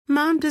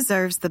Mom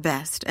deserves the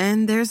best,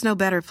 and there's no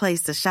better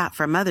place to shop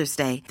for Mother's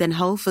Day than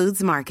Whole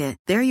Foods Market.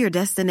 They're your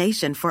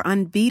destination for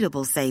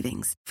unbeatable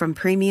savings, from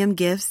premium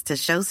gifts to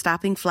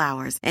show-stopping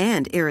flowers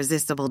and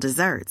irresistible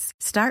desserts.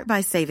 Start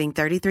by saving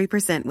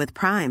 33% with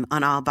Prime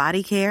on all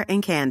body care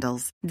and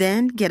candles.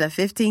 Then get a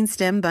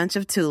 15-stem bunch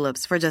of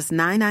tulips for just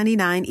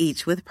 $9.99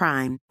 each with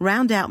Prime.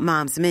 Round out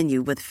Mom's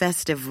menu with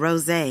festive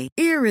rosé,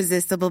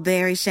 irresistible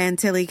berry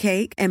chantilly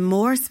cake, and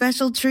more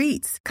special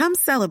treats. Come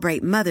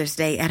celebrate Mother's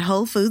Day at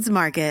Whole Foods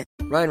Market.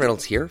 Ryan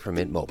Reynolds here from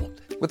Mint Mobile.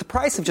 With the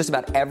price of just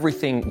about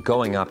everything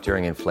going up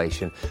during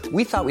inflation,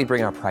 we thought we'd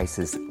bring our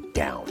prices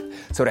down.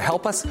 So to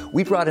help us,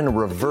 we brought in a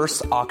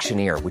reverse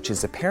auctioneer, which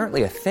is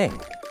apparently a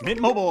thing. Mint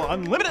Mobile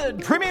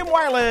Unlimited Premium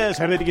Wireless.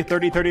 How to get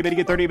 30, 30, bit to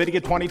get 30, bit to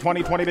get 20,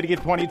 20, 20, bit to get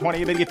 20,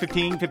 20, bit to get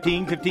 15,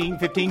 15, 15,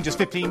 15, just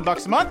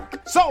 $15 a month?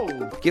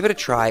 Sold! Give it a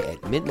try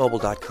at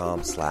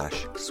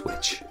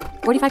mintmobile.com/switch.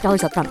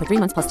 $45 up front for 3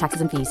 months plus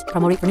taxes and fees.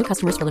 Promo rate for new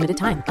customers for limited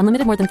time.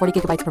 Unlimited more than 40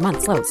 gigabytes per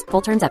month. Slows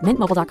full terms at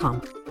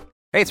mintmobile.com.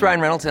 Hey, it's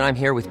Ryan Reynolds, and I'm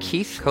here with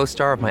Keith,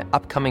 co-star of my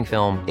upcoming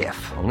film, If,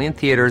 only in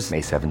theaters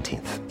May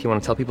 17th. Do you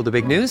want to tell people the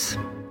big news?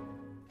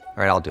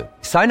 All right, I'll do it.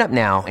 Sign up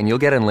now and you'll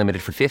get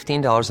unlimited for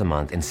 $15 a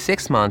month and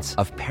 6 months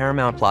of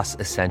Paramount Plus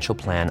Essential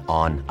Plan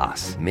on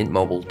us.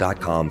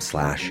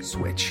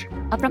 mintmobile.com/switch.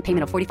 Upfront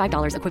payment of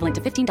 $45 equivalent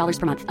to $15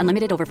 per month.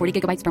 Unlimited over 40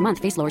 gigabytes per month.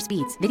 Face lower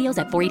speeds. Videos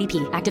at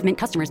 480p. Active Mint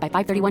customers by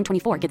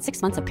 531.24 get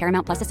 6 months of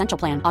Paramount Plus Essential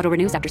Plan. Auto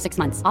renews after 6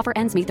 months. Offer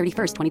ends May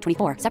 31st,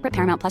 2024. Separate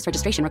Paramount Plus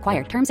registration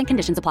required. Terms and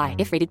conditions apply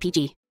if rated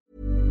PG.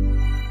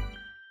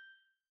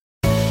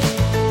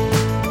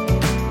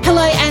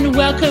 Hello and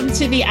welcome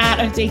to the Art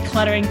of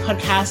Decluttering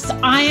podcast.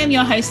 I am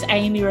your host,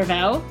 Amy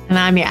Revell. And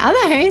I'm your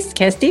other host,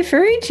 Kirsty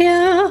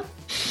Ferruccio.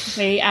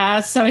 We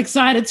are so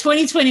excited.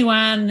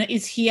 2021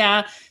 is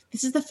here.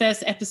 This is the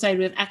first episode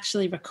we've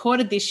actually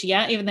recorded this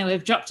year, even though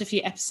we've dropped a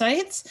few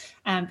episodes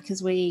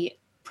because we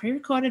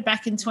pre-recorded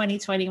back in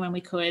 2020 when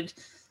we could.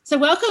 So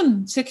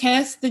welcome to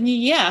Kirst, the new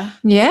year.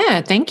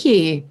 Yeah, thank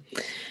you.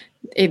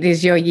 It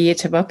is your year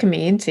to welcome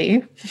me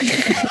into.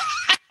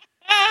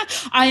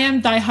 I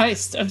am thy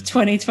host of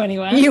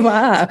 2021. You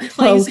are.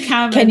 Please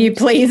come. Can you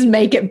please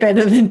make it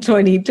better than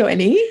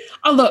 2020?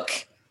 Oh,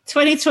 look,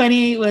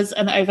 2020 was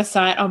an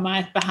oversight on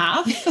my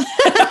behalf.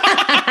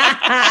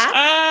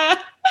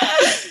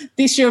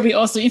 This year will be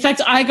awesome. In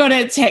fact, I got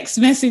a text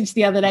message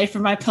the other day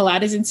from my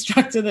Pilates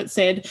instructor that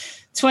said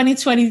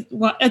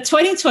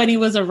 2020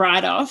 was a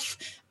write-off,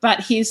 but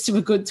here's to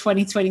a good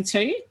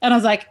 2022. And I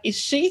was like, is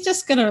she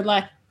just going to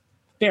like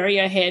bury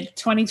her head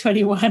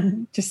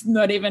 2021, just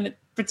not even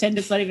pretend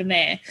it's not even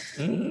there,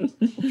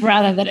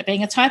 rather than it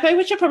being a typo,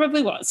 which it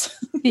probably was.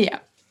 Yeah.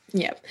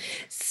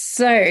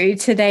 So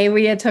today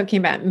we are talking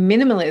about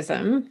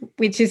minimalism,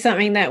 which is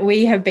something that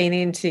we have been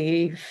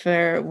into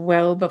for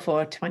well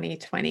before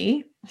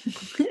 2020.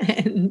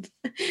 And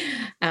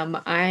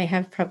I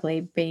have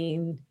probably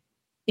been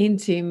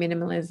into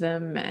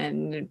minimalism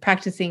and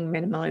practicing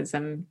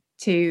minimalism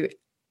to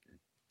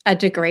a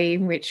degree,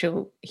 which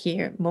you'll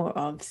hear more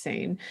of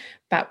soon,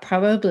 but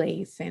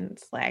probably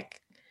since like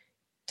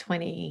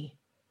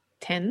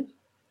 2010.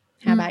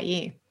 How about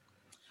you?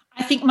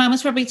 I think mine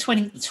was probably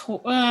 20.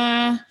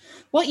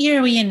 What year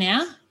are we in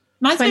now?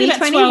 Mine's been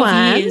about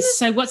 12 years.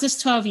 So what does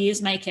 12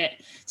 years make it?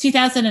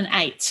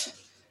 2008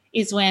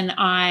 is when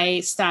I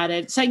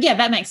started. So, yeah,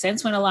 that makes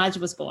sense, when Elijah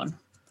was born.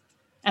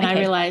 And I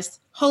realized,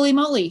 holy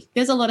moly,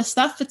 there's a lot of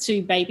stuff for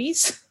 2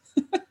 babies.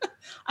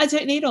 I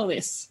don't need all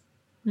this.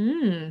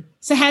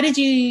 So how did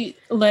you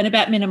learn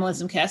about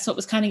minimalism, Cass? What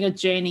was kind of your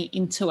journey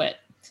into it?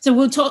 So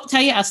we'll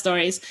tell you our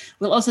stories.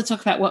 We'll also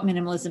talk about what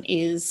minimalism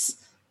is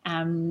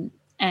and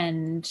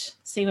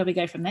see where we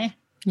go from there.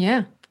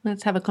 Yeah,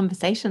 let's have a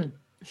conversation.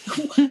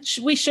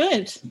 We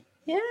should.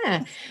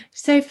 Yeah.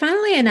 So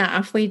funnily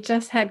enough, we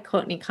just had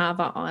Courtney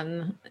Carver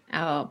on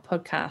our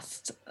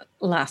podcast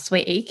last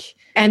week,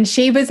 and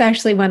she was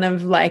actually one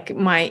of like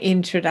my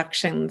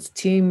introductions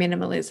to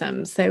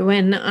minimalism. So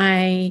when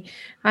I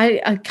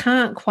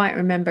can't quite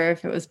remember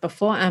if it was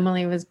before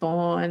Emily was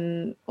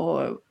born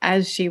or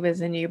as she was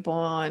a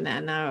newborn,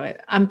 and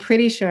I'm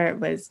pretty sure it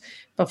was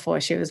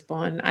before she was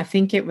born. I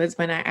think it was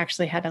when I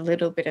actually had a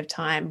little bit of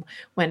time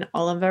when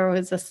Oliver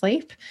was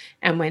asleep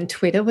and when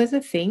Twitter was a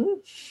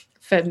thing.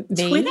 For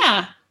me.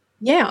 Twitter?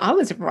 Yeah, I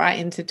was right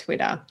into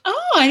Twitter.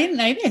 Oh, I didn't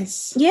know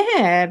this.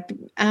 Yeah.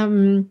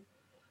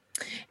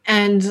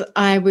 And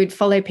I would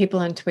follow people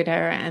on Twitter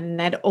and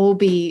they'd all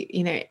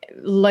be,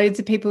 loads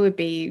of people would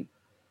be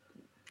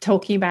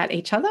talking about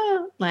each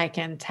other,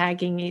 and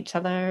tagging each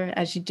other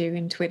as you do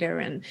in Twitter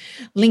and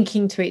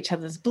linking to each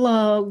other's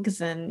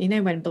blogs and,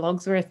 when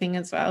blogs were a thing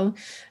as well.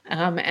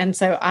 And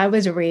so I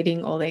was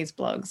reading all these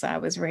blogs. I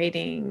was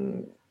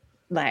reading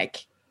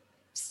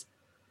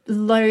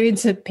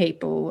loads of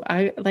people.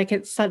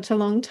 It's such a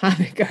long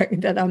time ago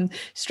that I'm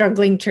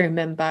struggling to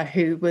remember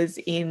who was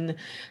in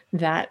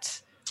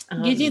that.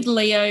 You did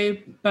Leo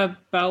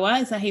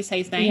Boboa, is that how you say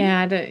his name?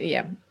 Yeah,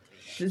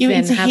 You were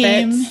into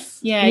him.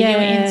 Yeah, you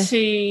were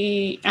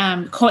into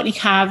Courtney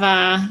Carver.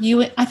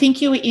 I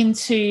think you were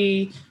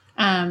into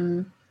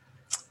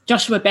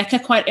Joshua Becker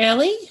quite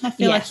early. I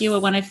feel Yes. like you were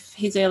one of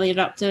his early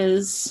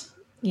adopters.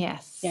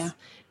 Yes. Yeah.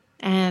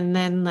 And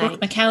then like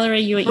Brooke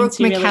McCallery, you were Brooke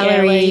into really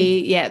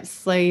early. Yeah,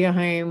 Slow Your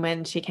Home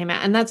when she came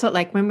out. And that's what,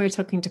 like, when we were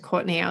talking to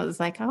Courtney, I was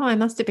like, oh, I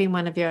must have been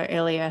one of your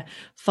earlier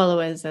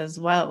followers as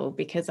well,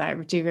 because I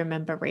do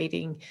remember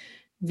reading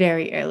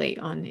very early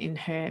on in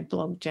her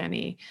blog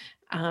journey.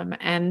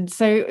 And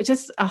so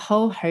just a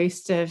whole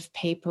host of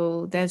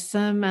people. There's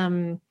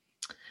some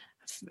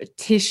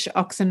Tish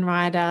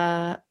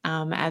Oxenrider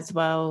as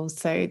well.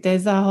 So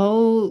there's a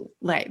whole,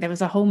 like, there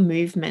was a whole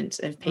movement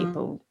of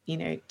people,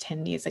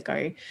 10 years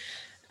ago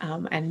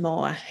and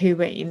more, who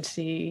were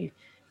into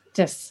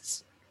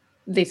just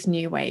this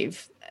new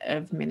wave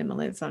of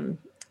minimalism.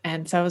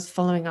 And so I was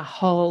following a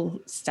whole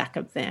stack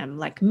of them,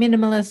 like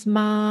Minimalist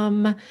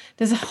Mum.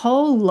 There's a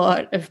whole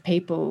lot of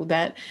people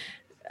that,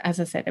 as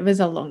I said, it was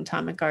a long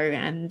time ago,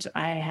 and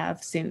I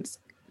have since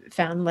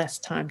found less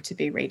time to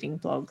be reading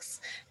blogs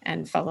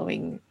and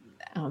following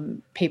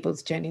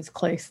people's journeys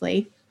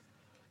closely.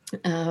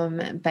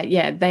 But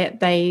yeah,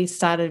 they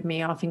started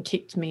me off and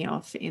kicked me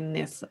off in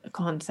this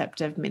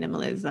concept of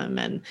minimalism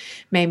and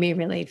made me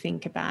really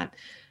think about,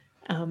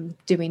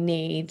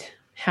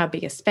 how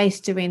big a space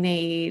do we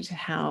need?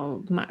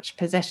 How much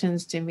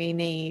possessions do we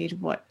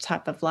need? What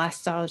type of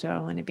lifestyle do I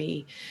want to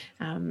be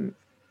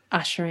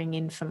ushering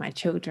in for my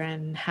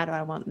children? How do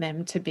I want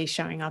them to be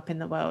showing up in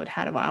the world?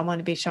 How do I want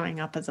to be showing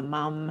up as a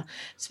mum,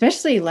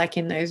 especially like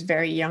in those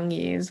very young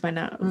years when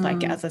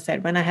like, as I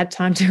said, when I had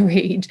time to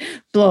read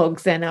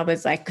blogs, and I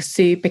was like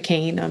super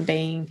keen on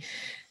being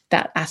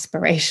that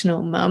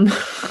aspirational mum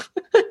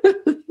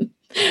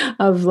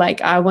of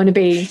like, I want to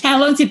be. How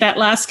long did that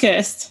last,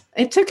 Kirst?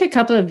 It took a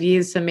couple of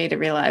years for me to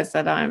realize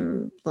that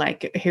I'm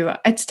like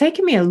it's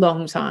taken me a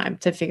long time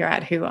to figure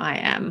out who I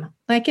am.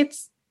 Like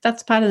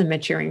that's part of the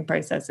maturing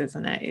process,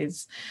 isn't it?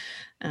 Is,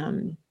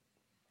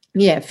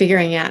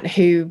 figuring out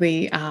who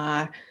we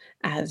are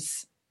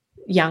as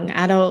young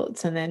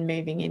adults, and then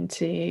moving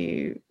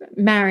into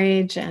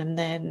marriage, and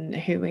then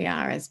who we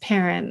are as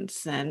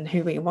parents, and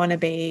who we want to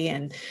be.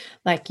 And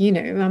like,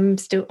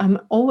 I'm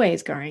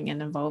always growing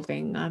and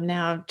evolving. I'm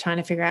now trying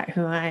to figure out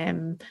who I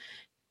am.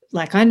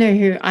 Like, I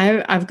know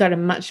I've got a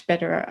much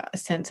better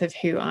sense of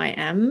who I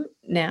am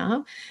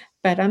now,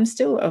 but I'm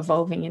still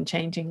evolving and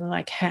changing.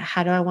 Like,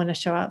 how do I want to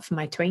show up for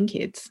my tween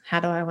kids? How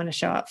do I want to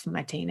show up for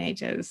my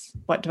teenagers?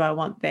 What do I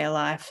want their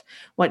life?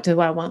 What do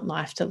I want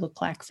life to look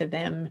like for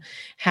them?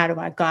 How do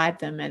I guide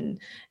them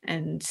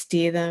and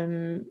steer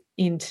them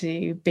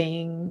into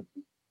being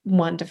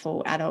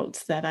wonderful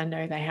adults that I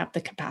know they have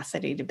the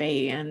capacity to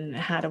be? And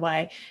how do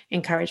I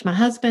encourage my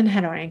husband?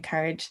 How do I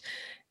encourage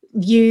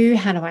you?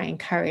 How do I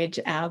encourage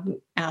our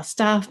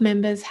staff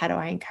members? How do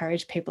I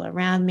encourage people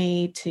around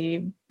me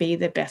to be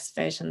the best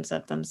versions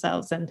of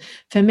themselves? And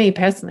for me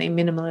personally,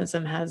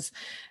 minimalism has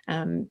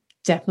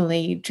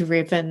definitely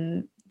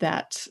driven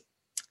that,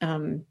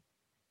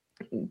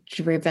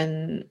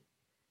 driven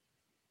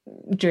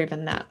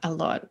that a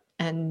lot,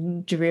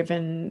 and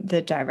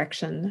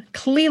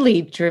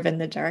clearly driven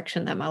the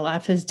direction that my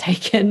life has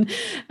taken.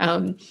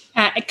 A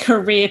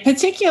career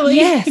particularly.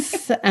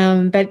 Yes.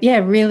 But yeah,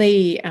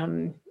 really,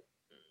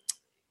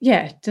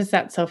 just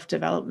that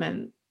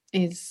self-development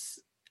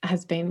has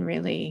been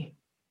really,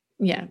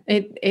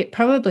 it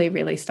probably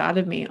really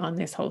started me on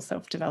this whole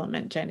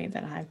self-development journey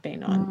that I've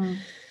been on.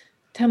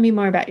 Tell me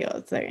more about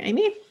yours though,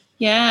 Amy.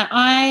 Yeah,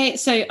 I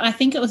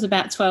think it was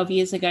about 12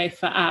 years ago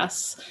for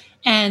us.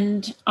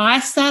 And I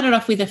started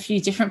off with a few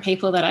different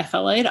people that I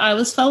followed. I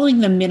was following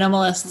the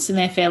minimalists in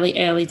their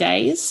fairly early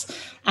days.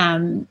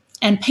 And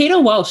Peter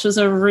Walsh was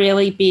a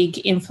really big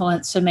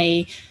influence for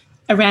me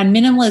around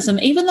minimalism,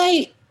 even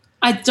though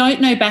I don't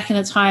know back in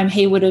the time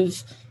he would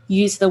have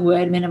used the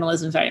word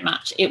minimalism very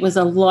much. It was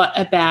a lot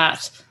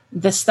about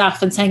the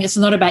stuff and saying it's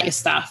not about your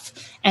stuff.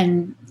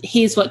 And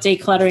here's what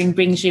decluttering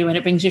brings you, and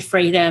it brings you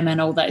freedom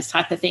and all those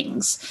type of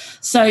things.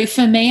 So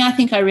for me, I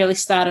think I really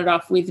started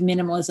off with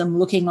minimalism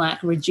looking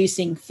like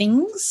reducing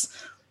things.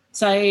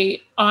 So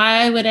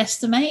I would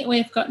estimate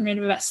we've gotten rid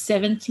of about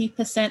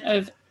 70%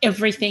 of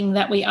everything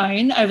that we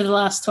own over the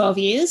last 12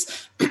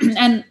 years.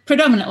 And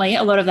predominantly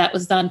a lot of that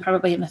was done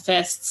probably in the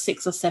first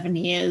 6 or 7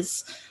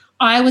 years.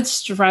 I would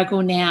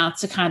struggle now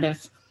to kind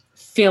of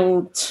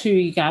fill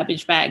 2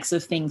 garbage bags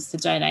of things to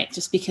donate,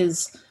 just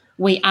because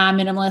we are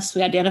minimalists.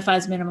 We identify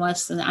as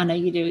minimalists, and I know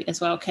you do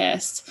as well,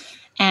 Kirst.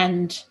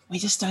 And we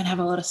just don't have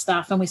a lot of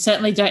stuff, and we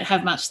certainly don't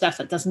have much stuff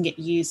that doesn't get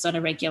used on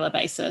a regular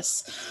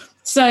basis.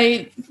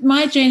 So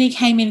my journey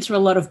came in through a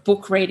lot of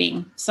book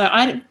reading. So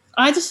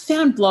I just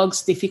found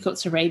blogs difficult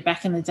to read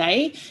back in the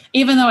day.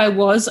 Even though I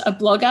was a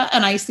blogger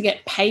and I used to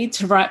get paid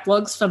to write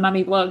blogs for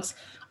Mummy Blogs,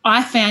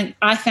 I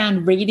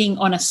found reading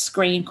on a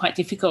screen quite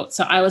difficult.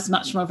 So I was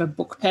much more of a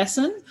book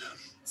person.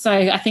 So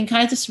I think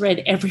I just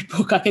read every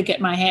book I could get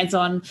my hands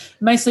on,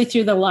 mostly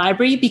through the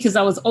library, because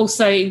I was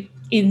also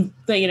in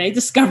the,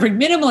 discovering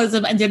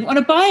minimalism and didn't want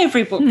to buy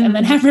every book and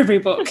then have every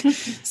book.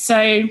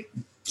 So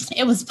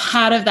it was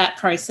part of that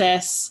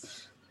process.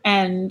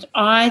 And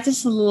I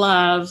just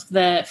love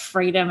the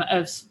freedom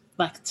of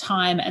like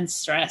time and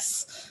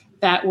stress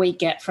that we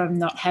get from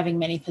not having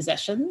many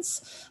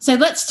possessions. So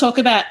let's talk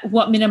about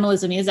what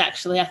minimalism is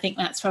actually. I think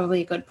that's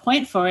probably a good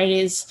point for it.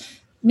 Is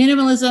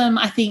minimalism,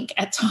 I think,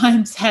 at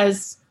times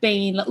has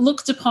been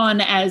looked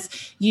upon as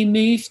you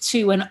move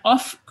to an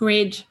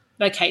off-grid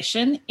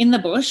location in the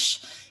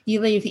bush, you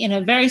live in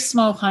a very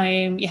small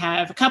home, you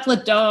have a couple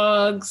of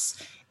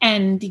dogs,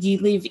 and you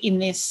live in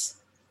this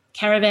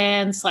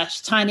caravan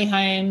 / tiny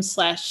home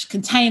 /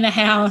 container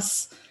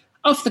house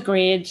off the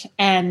grid,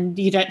 and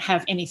you don't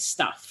have any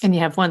stuff. And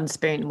you have one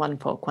spoon, one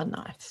fork, one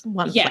knife,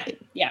 one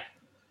plate. Yeah.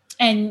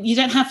 And you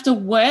don't have to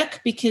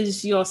work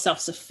because you're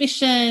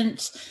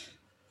self-sufficient,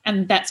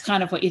 and that's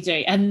kind of what you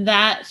do. And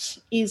that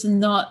is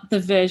not the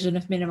version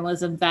of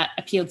minimalism that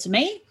appealed to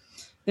me.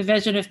 The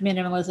version of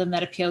minimalism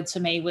that appealed to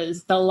me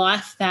was the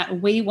life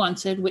that we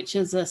wanted, which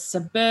is a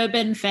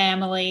suburban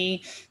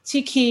family,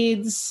 2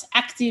 kids,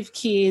 active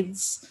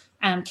kids.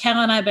 Cal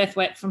and I both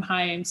work from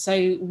home,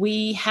 so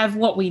we have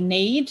what we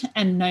need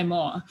and no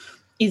more,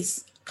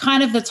 is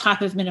kind of the type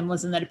of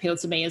minimalism that appealed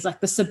to me, is like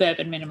the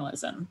suburban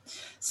minimalism.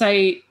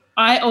 So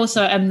I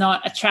also am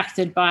not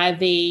attracted by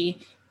the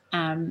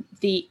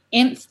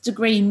nth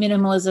degree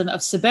minimalism of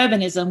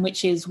suburbanism,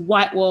 which is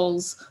white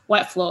walls,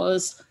 white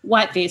floors,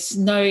 white this,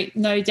 no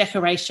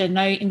decoration,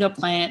 no indoor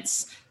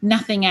plants,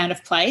 nothing out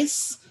of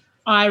place.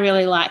 I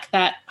really like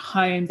that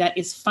home that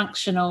is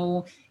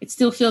functional. It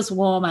still feels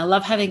warm. I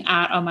love having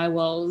art on my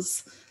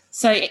walls.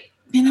 So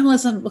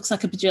minimalism looks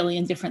like a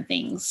bajillion different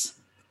things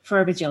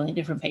for a bajillion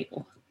different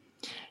people.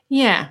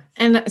 Yeah.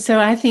 And so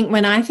I think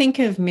when I think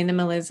of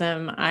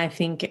minimalism, I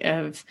think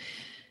of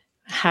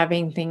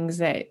having things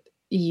that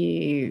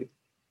you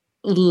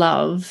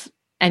love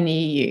and you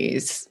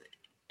use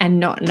and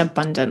not an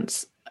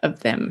abundance of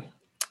them.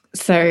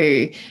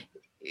 So,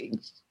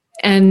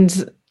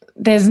 and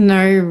there's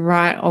no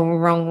right or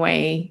wrong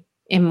way,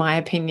 in my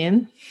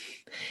opinion,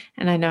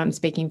 and I know I'm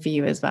speaking for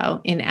you as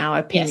well, in our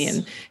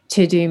opinion,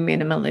 to do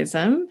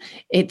minimalism.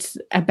 It's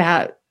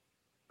about,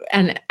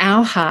 and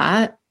our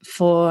heart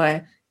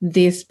for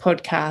this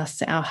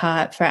podcast, our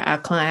heart for our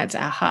clients,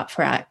 our heart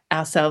for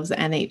ourselves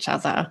and each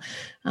other,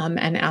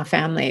 and our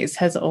families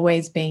has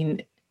always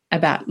been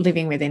about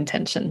living with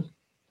intention.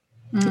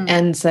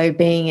 And so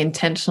being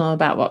intentional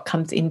about what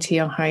comes into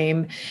your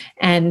home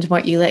and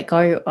what you let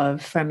go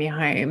of from your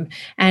home,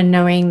 and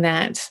knowing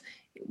that,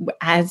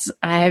 as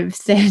I've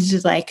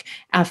said, like,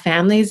 our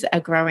families are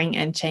growing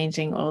and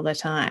changing all the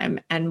time,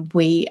 and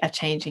we are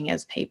changing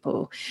as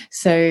people.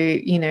 So,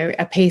 you know,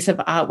 a piece of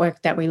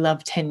artwork that we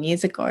loved 10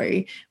 years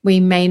ago,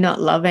 we may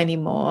not love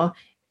anymore,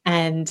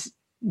 and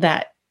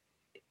that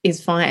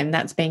is fine.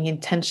 That's being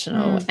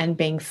intentional and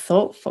being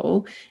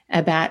thoughtful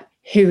about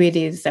who it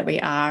is that we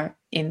are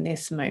in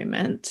this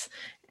moment,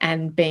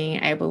 and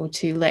being able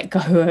to let go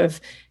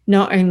of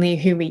not only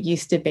who we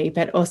used to be,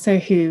 but also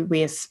who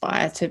we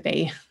aspire to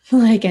be,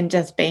 like, and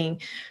just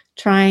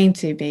trying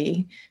to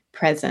be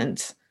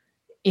present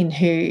in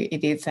who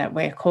it is that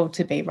we're called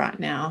to be right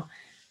now.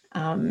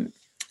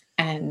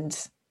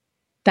 And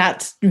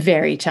that's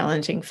very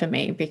challenging for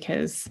me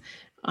because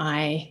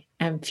I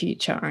am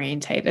future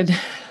orientated.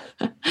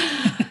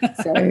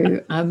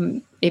 So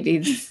it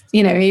is,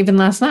 you know, even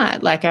last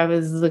night, like I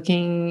was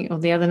looking, or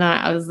the other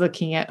night, I was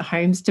looking at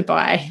homes to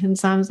buy, and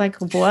so I was like,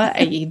 what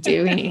are you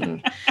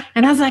doing?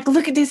 And I was like,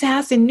 look at this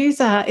house in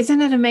Noosa,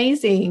 isn't it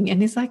amazing?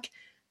 And he's like,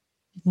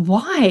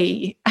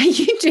 why are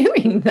you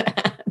doing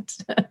that?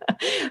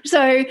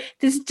 So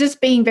this is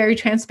just being very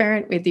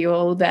transparent with you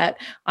all, that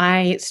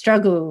I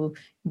struggle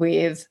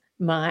with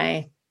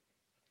my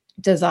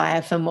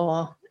desire for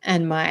more,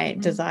 and my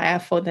desire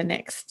for the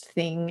next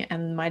thing,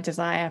 and my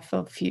desire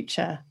for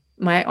future.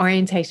 My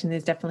orientation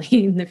is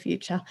definitely in the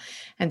future.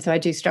 And so I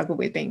do struggle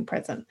with being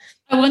present.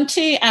 I want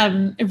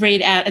to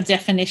read out a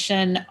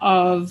definition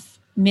of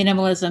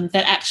minimalism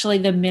that actually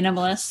the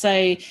minimalists,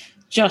 so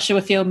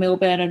Joshua Field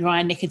Milburn and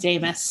Ryan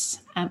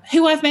Nicodemus,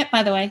 who I've met,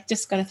 by the way,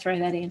 just got to throw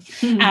that in,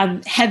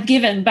 have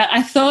given. But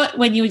I thought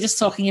when you were just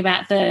talking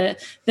about the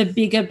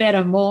bigger,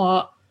 better,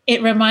 more,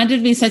 it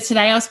reminded me, so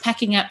today I was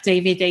packing up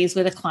DVDs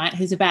with a client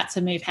who's about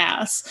to move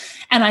house,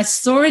 and I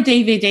saw a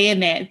DVD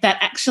in there that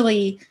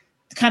actually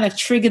kind of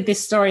triggered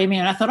this story in me,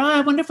 and I thought, I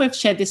wonder if we've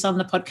shared this on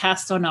the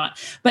podcast or not.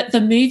 But the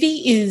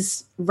movie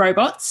is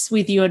Robots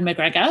with Ewan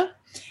McGregor,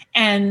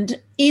 and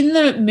in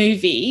the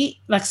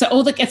movie, like, so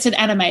it's an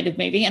animated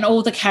movie, and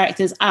all the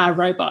characters are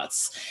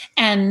robots,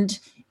 and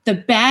the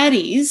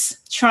baddies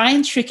try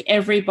and trick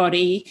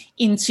everybody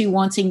into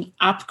wanting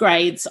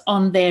upgrades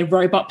on their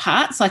robot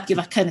parts, like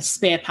kind of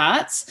spare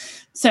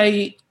parts.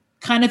 So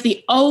kind of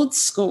the old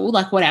school,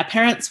 like what our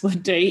parents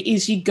would do,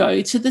 is you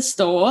go to the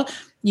store,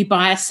 you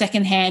buy a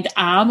secondhand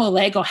arm or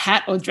leg or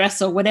hat or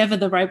dress or whatever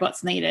the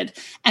robots needed,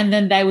 and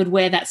then they would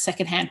wear that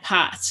secondhand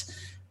part.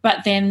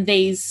 But then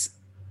these,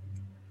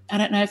 I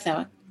don't know if they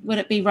were would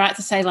it be right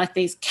to say like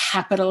these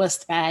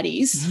capitalist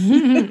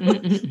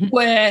baddies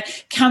were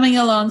coming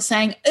along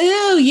saying,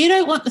 "Ooh, you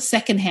don't want the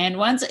secondhand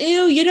ones.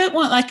 Ooh, you don't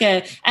want like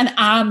an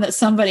arm that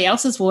somebody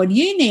else has worn.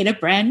 You need a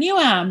brand new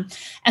arm."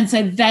 And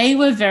so they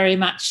were very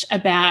much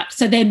about,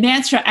 so their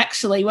mantra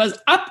actually was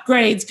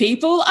upgrades,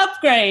 people,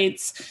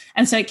 upgrades.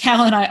 And so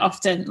Cal and I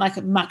often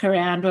like muck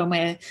around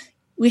when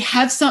we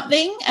have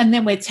something and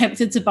then we're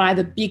tempted to buy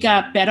the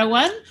bigger, better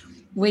one.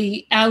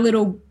 Our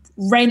little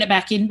rein it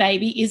back in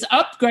baby is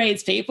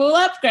upgrades, people,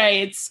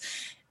 upgrades.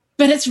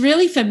 But it's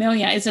really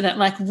familiar, isn't it?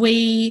 Like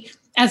we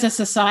as a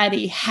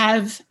society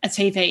have a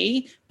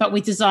TV, but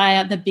we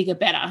desire the bigger,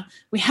 better.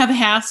 We have a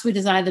house, we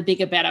desire the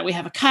bigger, better. We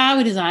have a car,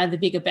 we desire the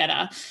bigger,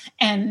 better.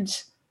 And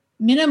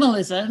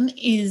minimalism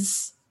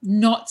is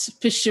not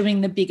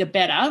pursuing the bigger,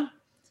 better,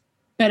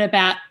 but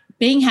about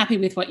being happy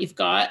with what you've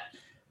got,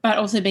 but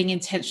also being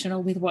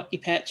intentional with what you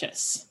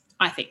purchase,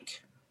 I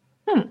think.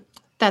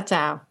 That's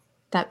our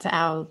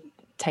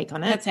take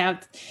on it.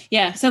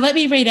 So let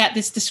me read out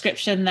this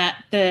description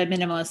that the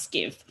minimalists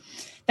give.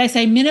 They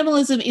say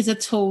minimalism is a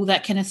tool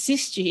that can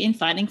assist you in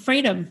finding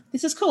freedom.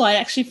 This is cool. I'd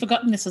actually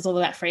forgotten this was all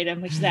about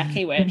freedom, which is our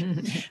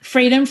keyword.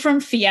 Freedom from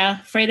fear,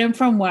 freedom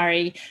from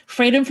worry,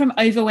 freedom from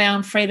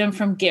overwhelm, freedom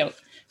from guilt,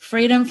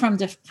 freedom from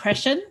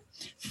depression,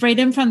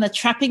 freedom from the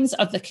trappings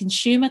of the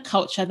consumer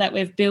culture that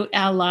we've built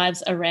our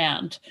lives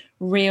around.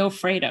 Real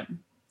freedom.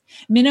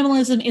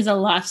 Minimalism is a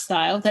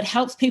lifestyle that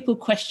helps people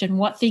question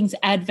what things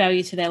add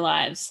value to their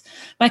lives.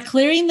 By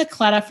clearing the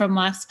clutter from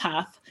life's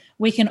path,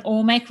 we can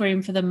all make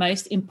room for the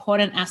most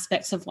important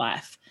aspects of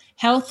life: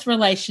 health,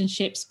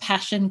 relationships,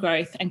 passion,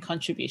 growth, and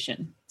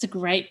contribution. It's a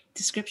great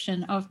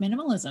description of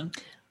minimalism.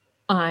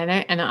 I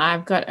know, and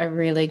I've got a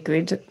really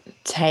good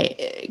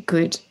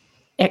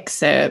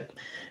excerpt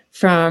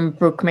from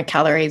Brooke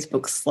McAllery's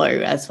book Slow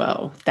as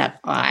well that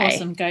I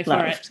Awesome, go loved.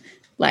 for it.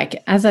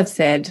 Like, as I've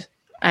said,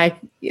 I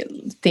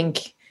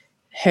think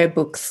her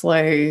book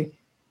Slow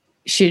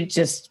should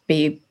just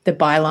be, the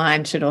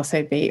byline should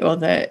also be, or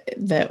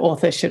the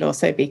author should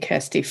also be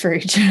Kirsty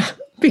Fruge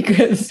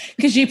because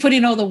you put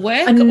in all the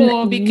work,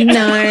 or because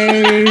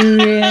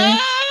no,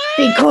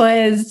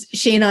 because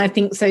she and I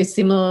think so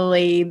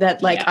similarly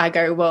that I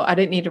go, well, I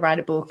don't need to write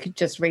a book,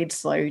 just read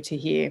Slow to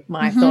hear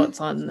my thoughts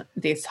on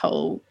this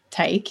whole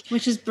take,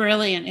 which is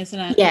brilliant, isn't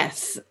it?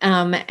 Yes.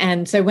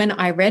 And so when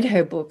I read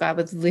her book, I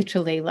was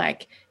literally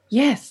like,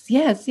 yes,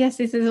 this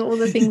is all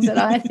the things that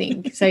I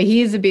think. So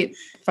here's a bit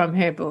from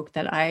her book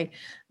that I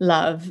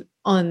love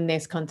on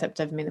this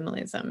concept of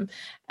minimalism.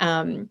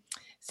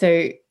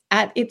 So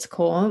at its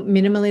core,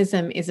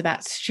 minimalism is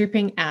about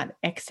stripping out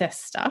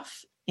excess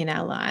stuff in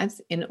our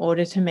lives in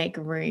order to make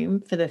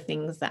room for the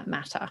things that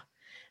matter.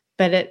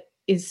 But it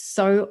is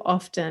so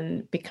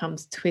often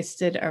becomes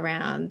twisted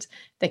around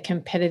the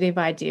competitive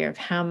idea of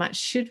how much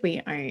should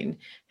we own,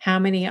 how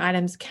many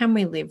items can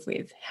we live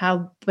with,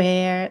 how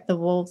bare the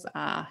walls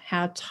are,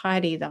 how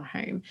tidy the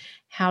home,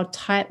 how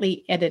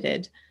tightly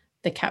edited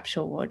the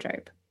capsule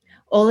wardrobe.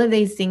 All of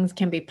these things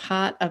can be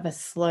part of a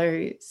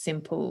slow,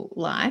 simple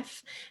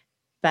life,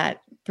 but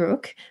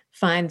Brooke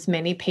finds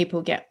many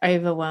people get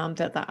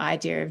overwhelmed at the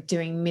idea of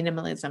doing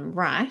minimalism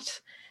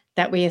right,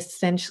 that we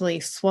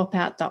essentially swap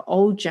out the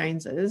old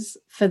Joneses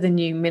for the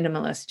new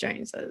minimalist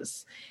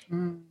Joneses.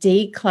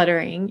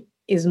 Decluttering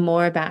is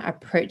more about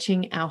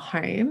approaching our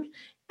home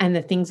and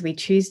the things we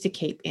choose to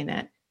keep in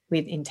it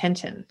with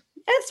intention.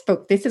 Yes,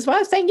 Brooke, this is why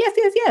I'm saying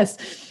yes.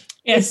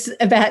 It's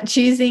about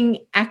choosing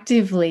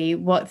actively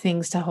what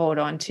things to hold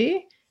on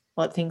to,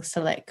 what things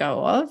to let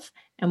go of,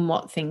 and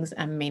what things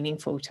are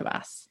meaningful to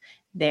us.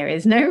 There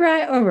is no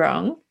right or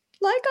wrong,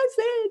 like I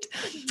said,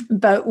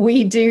 but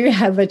we do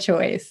have a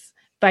choice.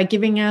 By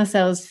giving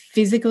ourselves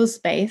physical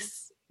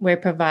space, we're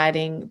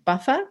providing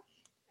buffer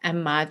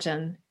and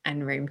margin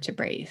and room to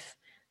breathe.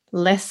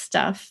 Less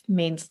stuff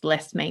means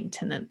less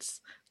maintenance,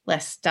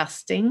 less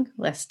dusting,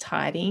 less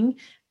tidying,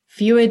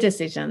 fewer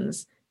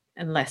decisions,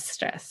 and less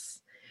stress.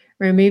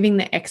 Removing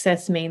the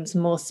excess means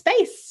more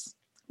space,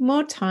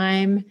 more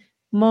time,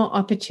 more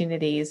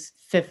opportunities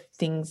for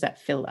things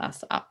that fill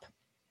us up.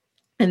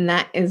 And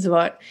that is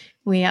what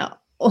we are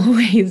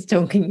always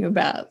talking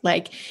about,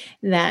 like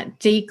that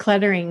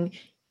decluttering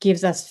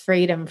gives us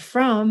freedom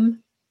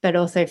from, but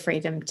also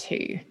freedom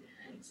to.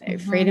 So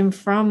freedom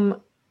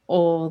from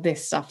all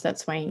this stuff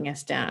that's weighing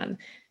us down,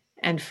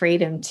 and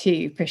freedom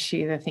to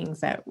pursue the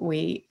things that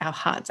our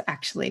hearts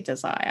actually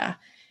desire,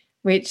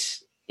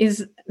 which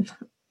is,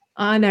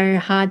 I know,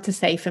 hard to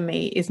say for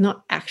me, is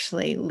not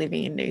actually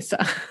living in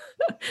Noosa,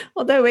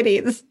 although it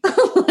is.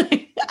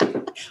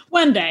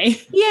 One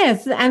day.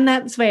 Yes, and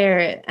that's where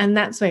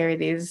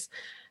it is.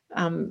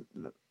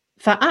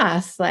 For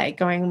us, like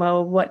going,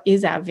 well, what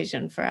is our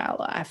vision for our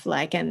life?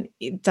 Like, and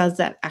does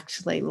that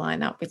actually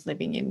line up with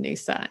living in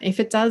Noosa? If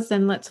it does,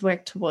 then let's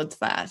work towards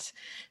that.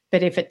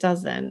 But if it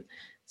doesn't,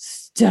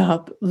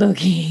 stop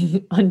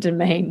looking on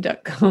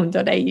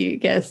domain.com.au,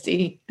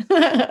 Kirsty.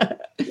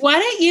 Why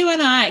don't you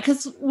and I,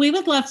 because we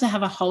would love to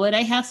have a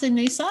holiday house in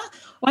Noosa,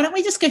 why don't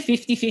we just go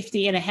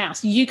 50-50 in a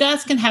house? You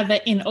guys can have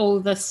it in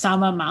all the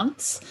summer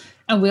months,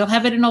 and we'll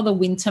have it in all the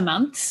winter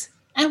months,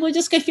 and we'll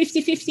just go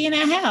 50-50 in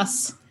our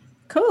house.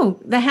 Cool.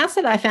 The house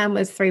that I found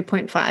was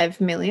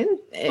 3.5 million.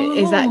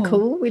 Is that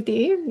cool with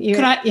you? You're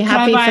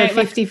happy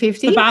for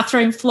 50-50? The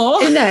bathroom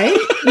floor? No,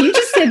 you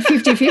just said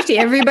 50-50.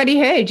 Everybody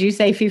heard you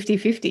say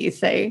 50-50.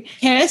 So,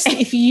 Kirst,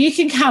 if you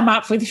can come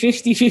up with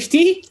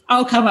 50-50,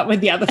 I'll come up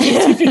with the other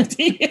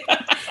 50-50.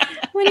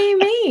 What do you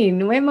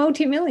mean? We're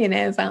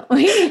multimillionaires, aren't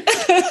we?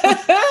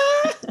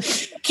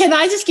 Can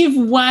I just give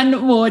one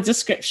more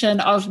description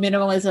of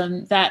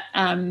minimalism that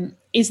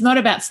is not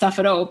about stuff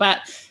at all, but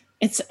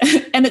it's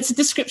a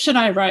description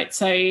I wrote,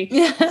 so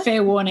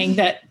fair warning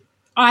that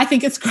I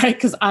think it's great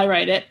because I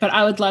wrote it, but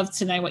I would love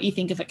to know what you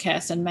think of it,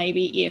 Kirsten,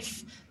 maybe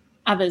if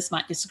others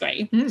might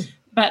disagree.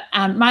 But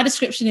my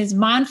description is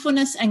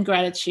mindfulness and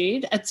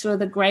gratitude are two of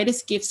the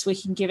greatest gifts we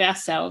can give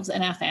ourselves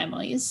and our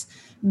families.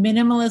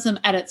 Minimalism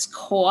at its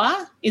core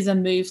is a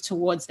move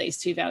towards these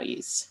two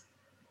values.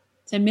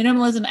 So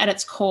minimalism at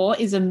its core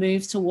is a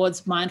move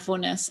towards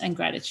mindfulness and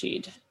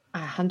gratitude.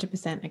 I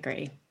 100%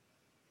 agree.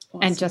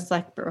 Awesome. And just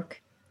like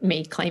Brooke,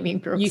 me claiming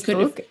Brooke's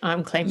book,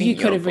 I'm claiming you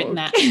could have book. written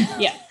that.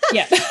 Yeah.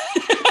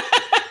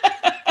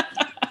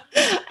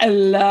 I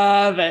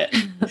love it.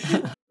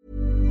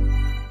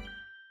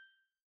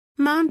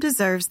 Mom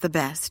deserves the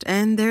best,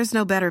 and there's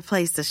no better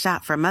place to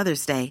shop for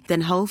Mother's Day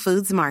than Whole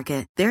Foods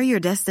Market. They're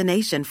your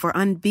destination for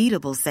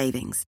unbeatable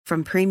savings,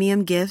 from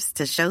premium gifts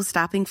to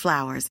show-stopping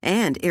flowers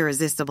and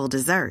irresistible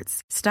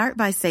desserts. Start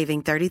by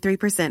saving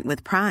 33%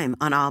 with Prime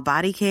on all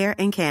body care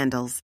and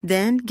candles.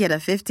 Then get a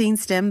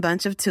 15-stem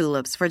bunch of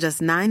tulips for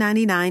just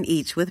 $9.99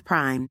 each with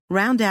Prime.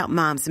 Round out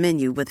Mom's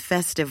menu with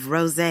festive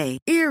rosé,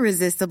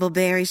 irresistible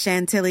berry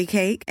chantilly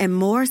cake, and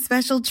more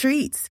special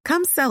treats.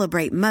 Come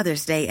celebrate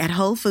Mother's Day at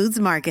Whole Foods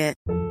Market.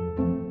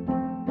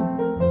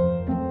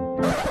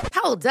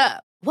 Hold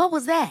up. What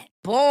was that?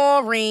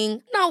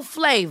 Boring. No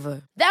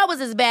flavor. That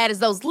was as bad as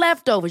those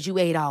leftovers you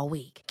ate all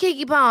week.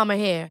 Keke Palmer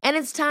here, and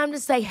it's time to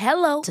say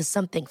hello to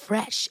something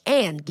fresh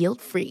and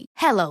guilt-free.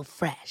 Hello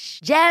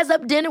Fresh. Jazz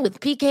up dinner with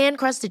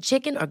pecan-crusted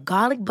chicken or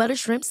garlic butter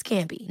shrimp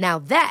scampi. Now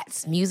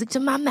that's music to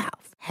my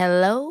mouth.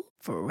 Hello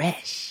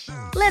Fresh.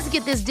 Let's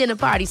get this dinner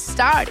party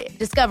started.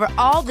 Discover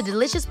all the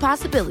delicious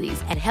possibilities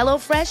at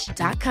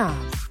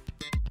hellofresh.com.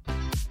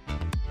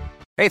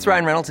 Hey, it's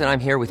Ryan Reynolds, and I'm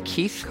here with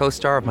Keith,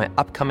 co-star of my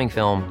upcoming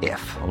film,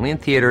 If, only in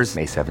theaters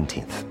May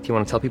 17th. Do you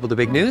want to tell people the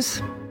big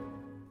news?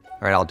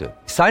 All right, I'll do it.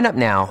 Sign up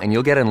now and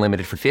you'll get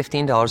unlimited for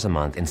 $15 a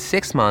month and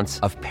 6 months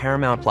of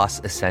Paramount Plus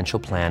Essential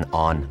Plan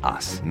on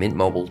us.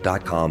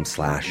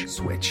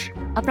 MintMobile.com/switch.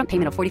 Upfront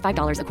payment of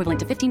 $45 equivalent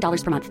to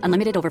 $15 per month.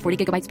 Unlimited over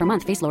 40 gigabytes per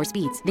month. Face lower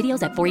speeds.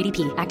 Videos at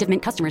 480p. Active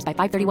Mint customers by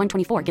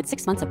 531.24 get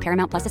 6 months of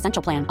Paramount Plus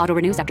Essential Plan. Auto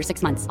renews after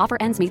 6 months. Offer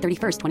ends May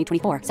 31st,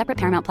 2024. Separate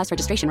Paramount Plus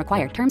registration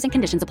required. Terms and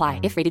conditions apply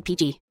if rated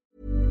PG.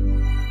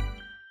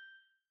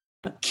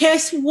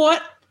 Kirst,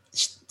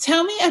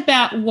 tell me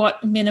about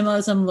what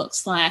minimalism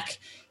looks like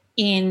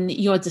in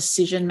your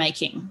decision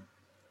making.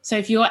 So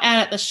if you're out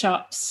at the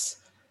shops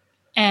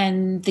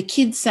and the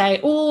kids say,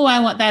 oh, I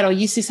want that, or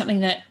you see something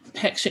that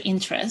perks your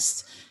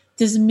interest,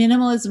 does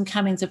minimalism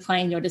come into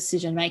play in your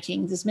decision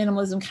making? Does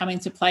minimalism come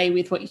into play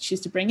with what you choose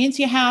to bring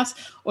into your house,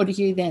 or do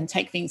you then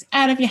take things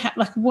out of your house?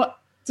 Like, what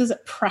does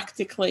it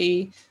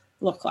practically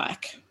look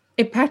like?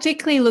 It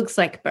practically looks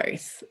like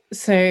both.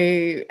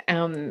 So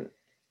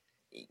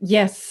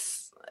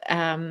yes,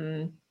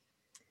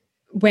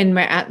 when we're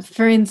at,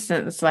 for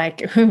instance, like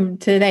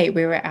today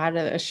we were out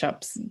at the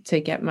shops to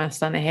get my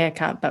son a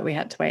haircut, but we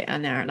had to wait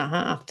an hour and a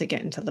half to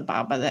get into the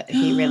barber that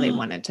he really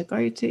wanted to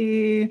go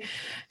to.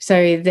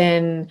 So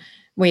then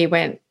we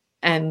went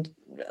and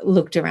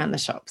looked around the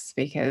shops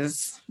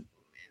because,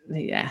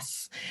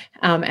 yes.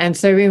 And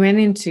so we went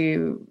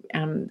into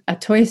a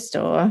toy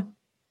store,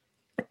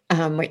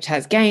 which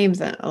has games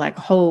and like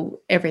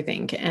whole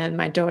everything. And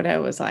my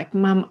daughter was like,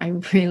 Mum, I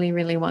really,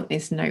 really want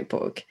this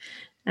notebook.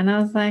 And I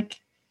was like,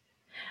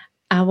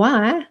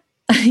 why?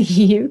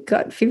 You've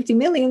got 50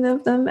 million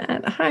of them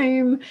at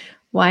home.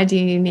 Why do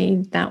you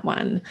need that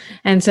one?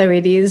 And so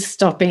it is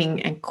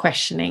stopping and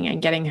questioning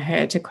and getting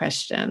her to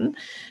question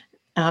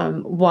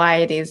why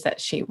it is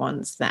that she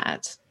wants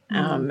that.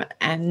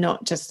 And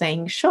not just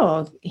saying,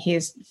 sure,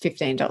 here's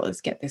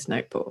 $15, get this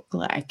notebook.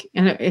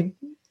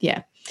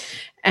 Yeah.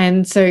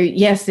 And so,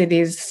 yes, it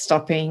is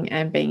stopping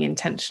and being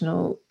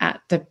intentional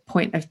at the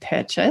point of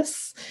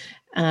purchase.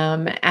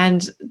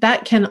 And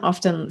that can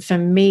often, for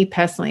me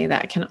personally,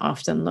 that can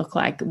often look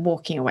like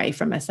walking away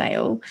from a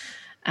sale.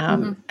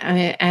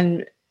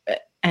 And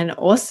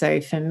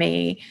also for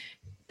me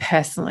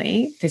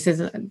personally, this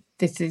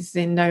is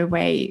in no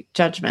way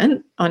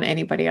judgment on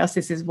anybody else.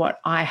 This is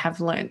what I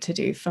have learned to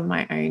do for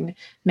my own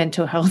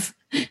mental health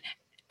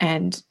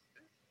and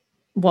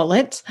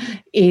wallet,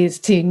 is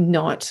to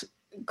not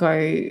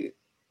go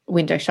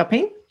window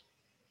shopping.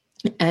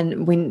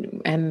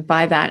 And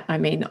by that I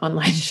mean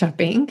online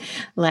shopping.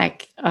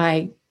 Like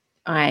I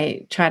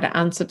try to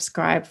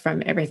unsubscribe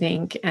from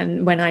everything,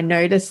 and when I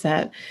notice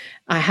that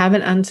I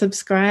haven't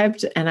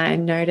unsubscribed and I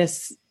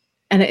notice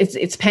and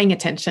it's paying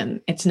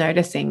attention. It's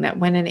noticing that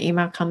when an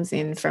email comes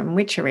in from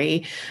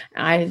Witchery,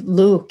 I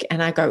look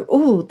and I go,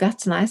 oh,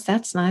 that's nice,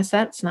 that's nice,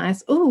 that's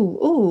nice.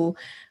 Oh,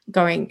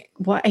 going,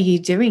 what are you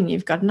doing?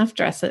 You've got enough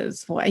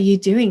dresses. What are you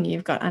doing?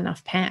 You've got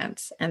enough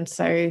pants. And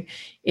so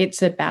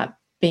it's about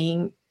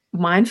being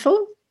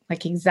mindful,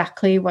 like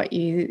exactly what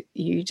you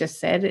just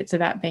said. It's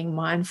about being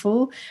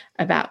mindful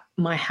about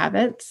my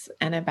habits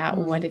and about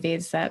what it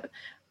is that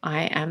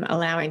I am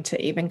allowing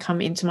to even come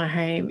into my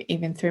home,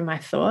 even through my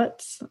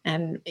thoughts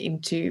and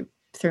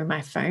through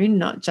my phone,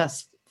 not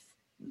just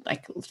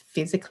like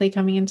physically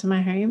coming into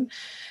my home.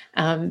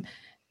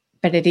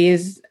 But it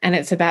is, and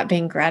it's about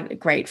being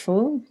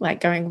grateful,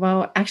 like going,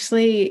 well,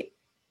 actually,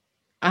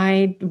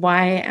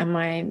 why am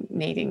I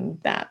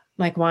needing that?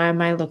 Like, why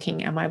am I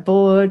looking? Am I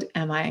bored?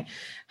 Am I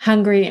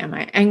hungry? Am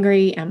I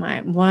angry?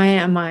 Why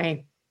am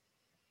I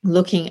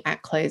looking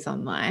at clothes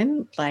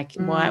online? Like,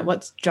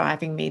 what's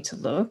driving me to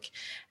look?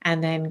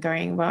 And then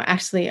going, well,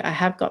 actually, I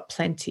have got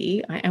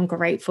plenty. I am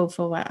grateful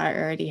for what I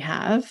already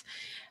have.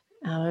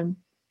 And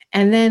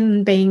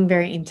then being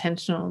very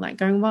intentional, like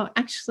going, well,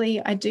 actually,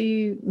 I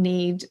do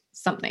need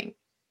something.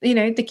 You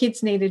know, the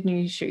kids needed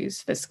new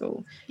shoes for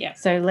school. Yeah.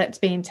 So let's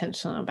be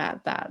intentional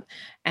about that.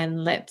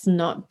 And let's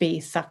not be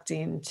sucked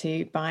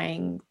into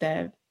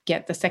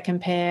get the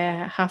second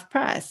pair half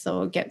price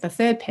or get the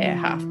third pair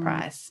half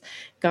price.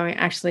 Going,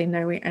 actually,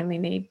 no, we only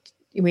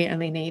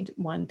need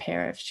one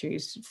pair of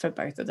shoes for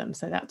both of them.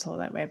 So that's all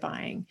that we're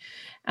buying.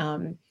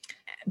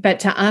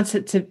 But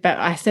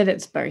I said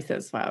it's both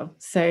as well.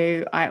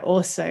 So I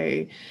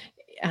also,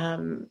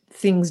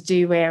 things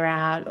do wear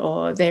out,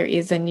 or there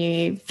is a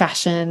new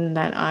fashion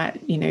that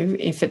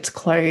if it's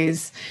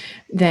clothes,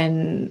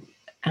 then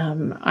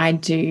I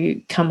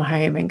do come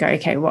home and go,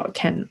 okay,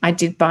 I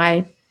did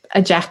buy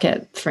a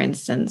jacket, for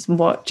instance,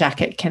 what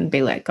jacket can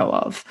be let go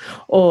of?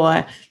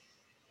 Or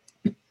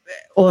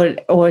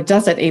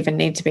does it even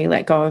need to be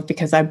let go of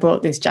because I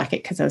bought this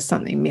jacket because there was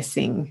something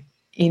missing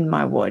in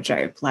my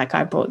wardrobe, like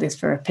I bought this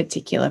for a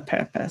particular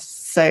purpose.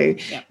 So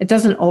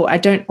I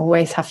don't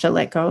always have to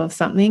let go of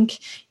something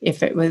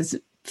if it was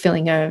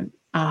filling a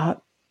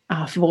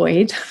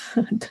void,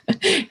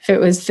 if it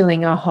was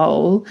filling a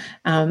hole,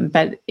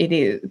 but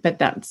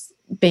that's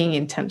being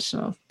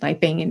intentional, like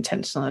being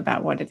intentional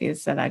about what it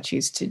is that I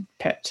choose to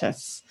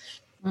purchase.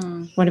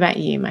 What about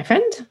you, my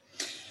friend?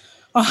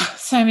 Oh,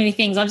 so many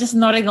things. I'm just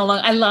nodding along.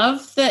 I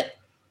love that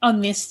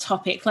on this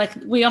topic, like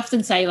we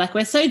often say, like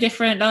we're so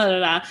different,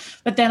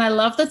 but then I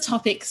love the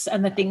topics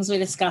and the things we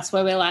discuss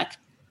where we're like,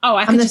 oh,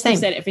 I could just have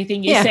said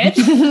everything you said.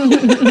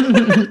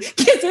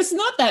 Because there's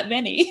not that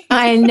many.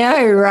 I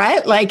know,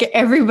 right? Like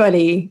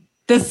everybody,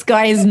 the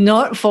sky is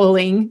not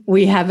falling.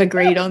 We have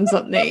agreed on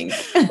something.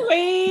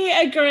 We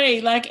agree.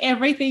 Like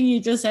everything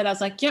you just said, I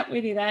was like, yep, we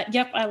do that.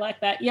 Yep, I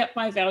like that. Yep,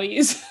 my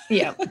values.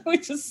 Yeah.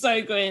 Which is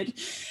so good.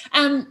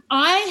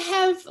 I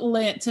have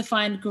learnt to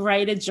find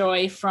greater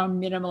joy from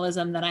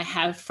minimalism than I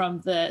have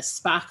from the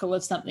sparkle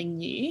of something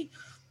new.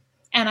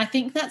 And I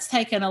think that's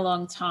taken a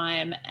long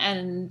time.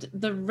 And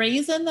the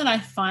reason that I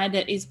find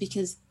it is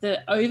because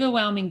the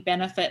overwhelming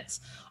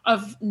benefits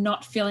of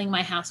not filling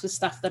my house with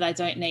stuff that I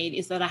don't need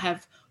is that I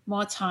have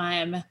more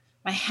time,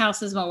 my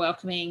house is more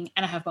welcoming,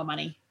 and I have more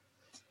money.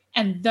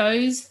 And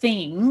those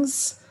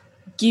things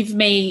give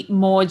me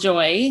more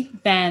joy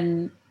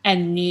than a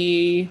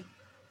new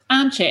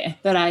armchair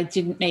that I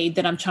didn't need,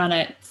 that I'm trying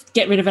to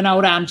get rid of an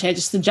old armchair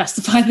just to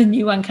justify the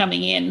new one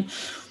coming in.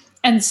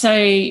 And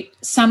so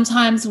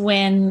sometimes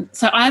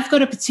I've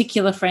got a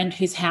particular friend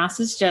whose house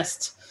is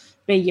just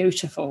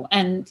beautiful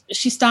and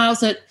she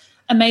styles it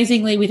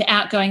amazingly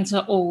without going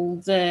to all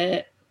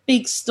the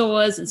big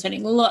stores and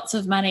spending lots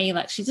of money.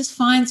 Like she just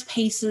finds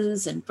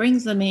pieces and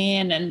brings them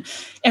in. And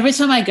every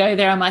time I go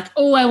there, I'm like,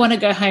 oh, I want to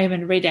go home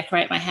and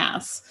redecorate my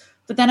house.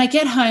 But then I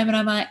get home and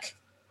I'm like,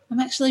 I'm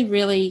actually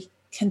really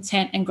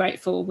content and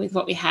grateful with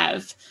what we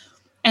have.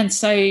 And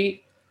so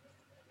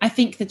I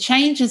think the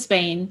change has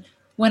been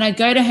when I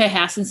go to her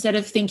house, instead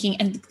of thinking,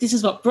 and this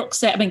is what Brooke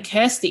said,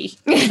 Kirsty,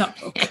 not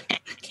Brooke,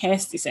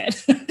 Kirsty said,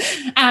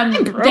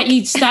 that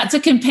you start to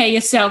compare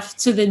yourself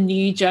to the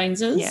new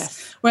Joneses,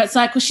 yes, where it's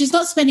like, well, she's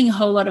not spending a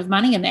whole lot of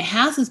money and their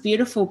house is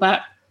beautiful,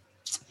 but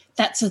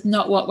that's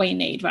not what we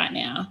need right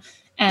now.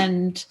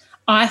 And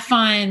I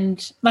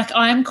find like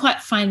I'm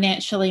quite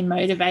financially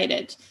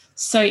motivated.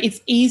 So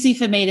it's easy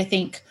for me to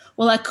think,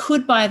 well, I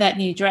could buy that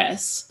new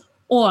dress,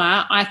 or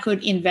I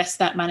could invest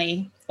that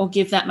money or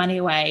give that money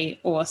away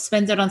or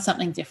spend it on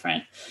something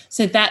different.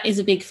 So that is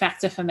a big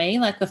factor for me.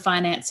 Like the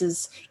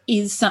finances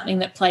is something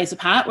that plays a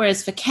part.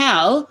 Whereas for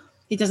Cal,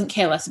 he doesn't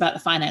care less about the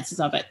finances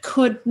of it.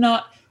 Could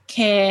not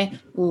care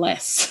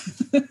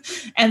less.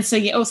 And so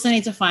you also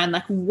need to find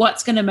like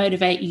what's going to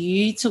motivate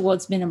you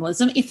towards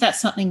minimalism, if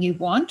that's something you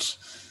want.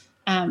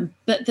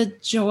 But the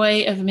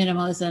joy of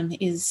minimalism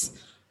is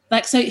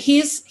like, so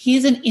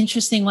here's an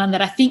interesting one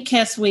that I think,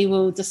 Kirst, we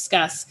will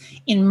discuss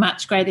in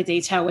much greater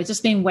detail. We've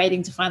just been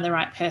waiting to find the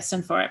right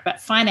person for it.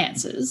 But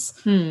finances,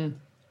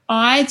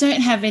 I don't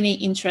have any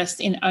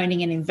interest in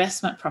owning an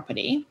investment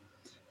property,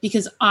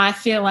 because I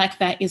feel like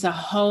that is a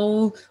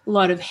whole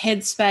lot of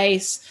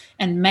headspace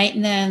and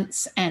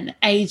maintenance and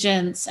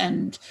agents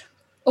and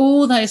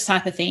all those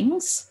type of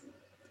things.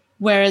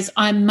 Whereas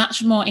I'm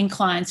much more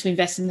inclined to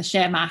invest in the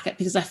share market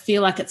because I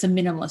feel like it's a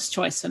minimalist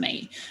choice for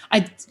me.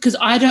 Because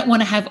I don't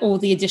want to have all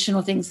the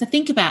additional things to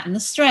think about and the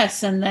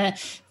stress and the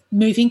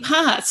moving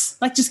parts.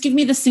 Like, just give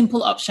me the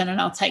simple option and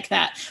I'll take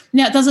that.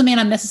 Now, it doesn't mean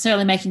I'm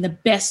necessarily making the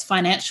best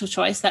financial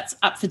choice. That's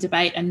up for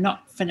debate and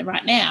not for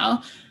right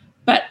now.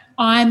 But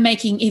I'm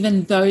making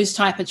even those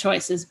type of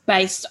choices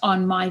based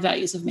on my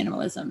values of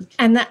minimalism.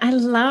 And I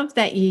love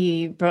that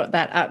you brought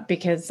that up,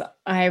 because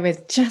I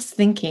was just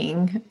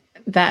thinking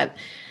that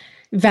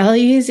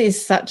values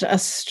is such a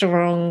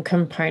strong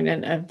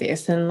component of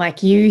this. And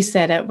like you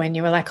said it when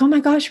you were like, oh my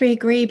gosh, we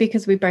agree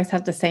because we both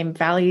have the same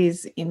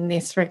values in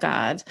this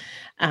regard.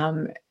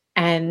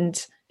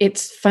 And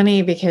it's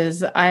funny because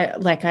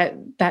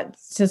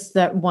that's just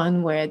that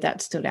one word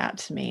that stood out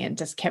to me and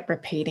just kept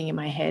repeating in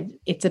my head.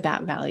 It's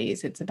about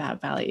values. It's about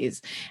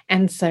values.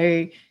 And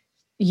so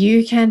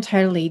you can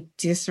totally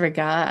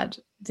disregard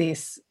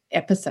this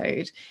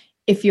episode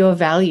if your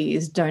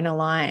values don't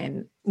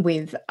align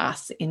with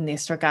us in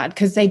this regard,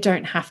 because they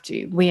don't have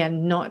to. We are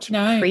not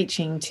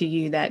preaching to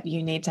you that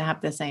you need to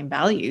have the same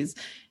values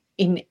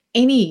in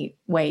any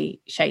way,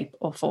 shape,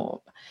 or form.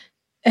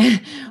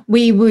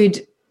 We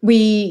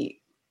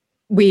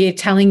are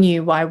telling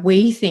you why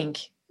we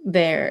think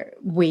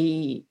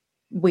we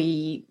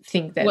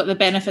think that what the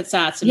benefits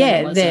are to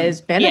minimalism.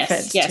 There's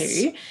benefits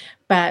yes. too,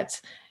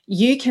 but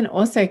you can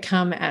also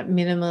come at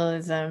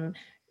minimalism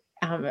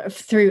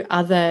through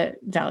other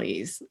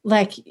values.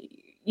 Like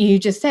you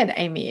just said,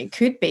 Amy, it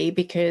could be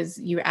because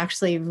you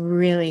actually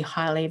really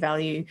highly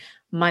value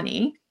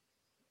money,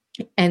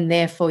 and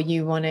therefore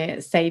you want to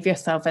save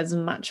yourself as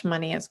much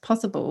money as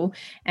possible,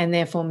 and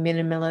therefore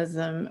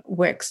minimalism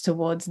works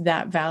towards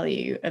that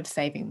value of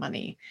saving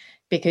money,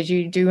 because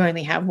you do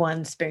only have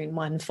one spoon,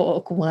 one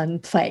fork, one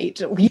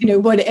plate,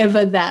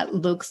 whatever that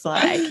looks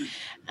like.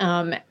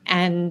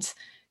 And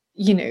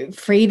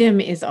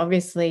freedom is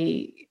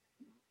obviously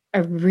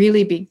a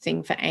really big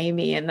thing for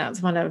Amy, and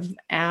that's one of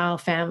our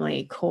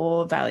family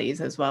core values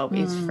as well,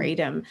 is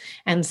freedom.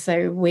 And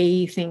so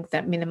we think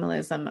that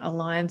minimalism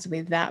aligns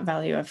with that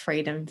value of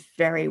freedom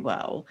very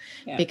well,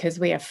 because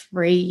we are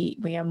free,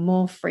 we are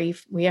more free,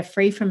 we are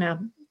free from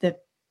the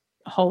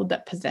hold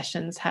that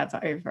possessions have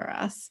over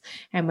us,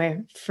 and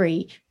we're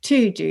free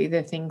to do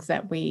the things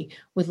that we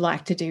would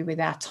like to do with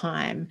our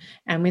time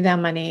and with our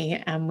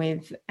money and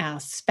with our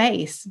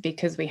space,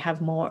 because we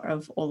have more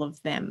of all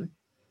of them.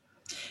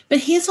 But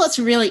here's what's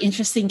really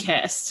interesting,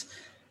 Kirst.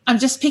 I'm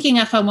just picking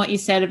up on what you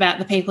said about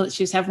the people that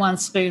choose to have one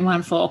spoon,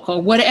 one fork,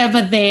 or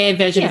whatever their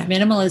version of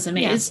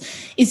minimalism is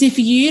if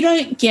you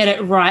don't get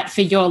it right for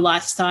your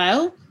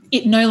lifestyle,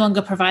 it no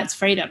longer provides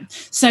freedom.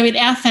 So in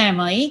our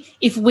family,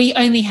 if we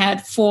only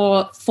had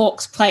 4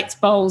 forks, plates,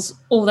 bowls,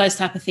 all those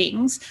type of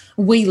things,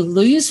 we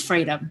lose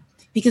freedom,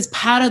 because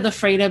part of the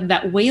freedom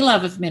that we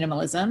love of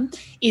minimalism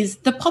is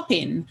the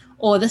pop-in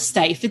or the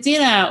stay for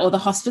dinner or the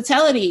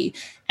hospitality.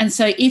 And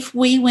so if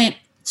we went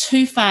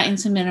too far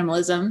into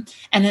minimalism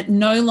and it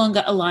no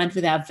longer aligned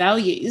with our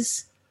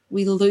values,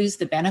 we lose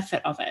the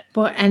benefit of it.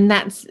 Well, and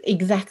that's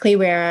exactly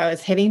where I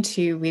was heading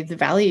to with the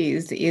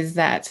values, is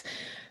that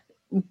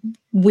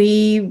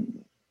we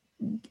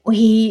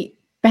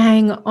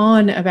bang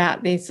on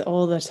about this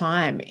all the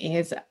time,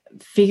 is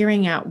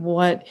figuring out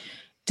what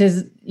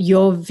does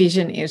your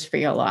vision is for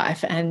your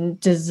life and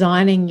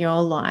designing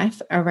your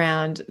life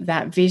around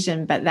that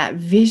vision. But that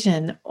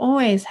vision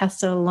always has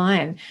to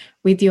align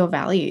with your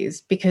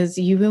values, because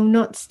you will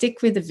not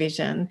stick with a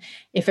vision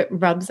if it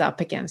rubs up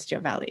against your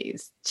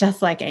values.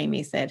 Just like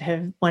Amy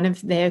said, one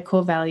of their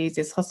core values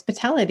is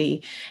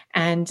hospitality.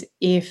 And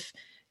if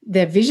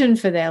their vision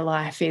for their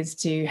life is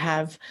to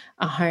have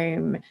a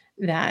home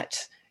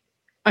that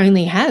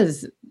only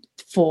has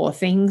 4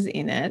 things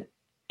in it,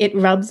 it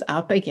rubs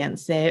up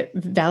against their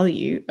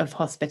value of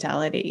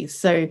hospitality.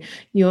 So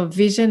your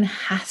vision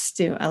has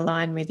to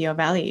align with your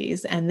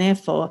values, and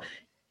therefore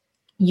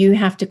you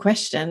have to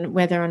question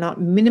whether or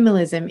not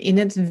minimalism in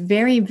its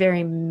very,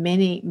 very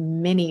many,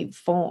 many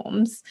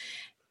forms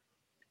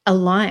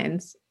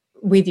aligns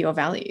with your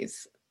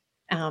values.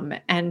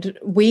 And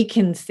we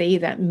can see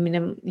that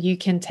you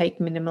can take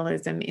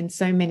minimalism in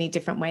so many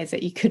different ways,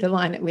 that you could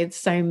align it with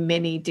so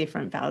many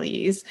different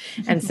values.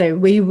 And so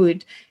we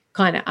would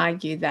kind of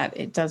argue that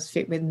it does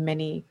fit with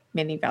many,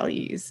 many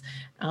values.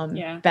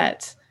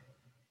 But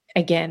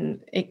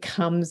again, it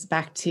comes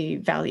back to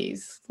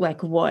values.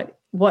 Like what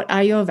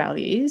are your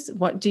values?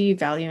 What do you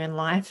value in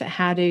life?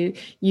 How do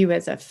you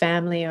as a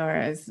family, or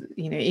as,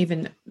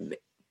 even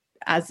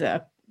as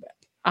a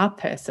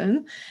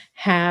person,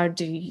 how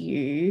do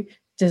you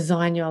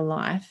design your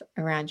life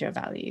around your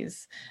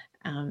values?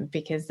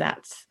 Because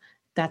that's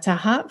a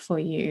heart for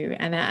you.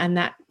 And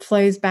that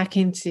flows back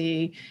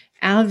into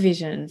our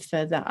vision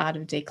for the art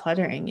of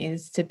decluttering,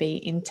 is to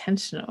be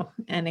intentional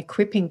and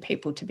equipping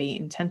people to be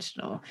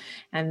intentional.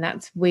 And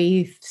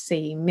we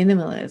see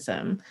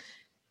minimalism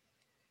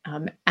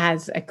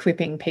as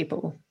equipping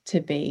people to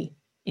be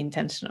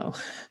intentional.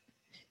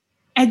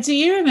 And do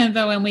you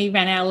remember when we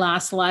ran our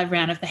last live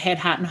round of the Head,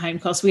 Heart and Home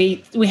course,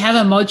 we have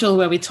a module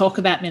where we talk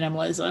about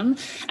minimalism,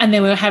 and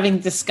then we were having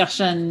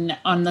discussion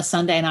on the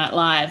Sunday Night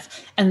Live,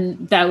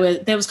 and there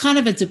was kind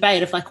of a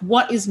debate of like,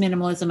 what is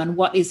minimalism and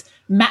what is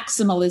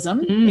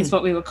maximalism is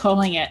what we were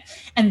calling it.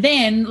 And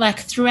then like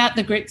throughout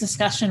the group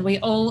discussion, we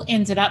all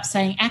ended up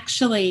saying,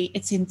 actually,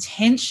 it's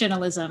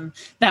intentionalism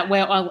that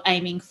we're all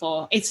aiming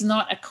for. It's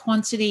not a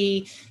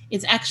quantity.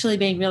 It's actually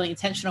being really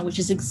intentional, which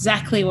is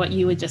exactly what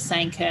you were just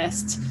saying,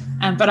 Kirst.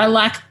 But I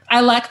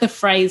like the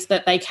phrase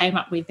that they came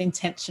up with,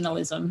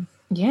 intentionalism.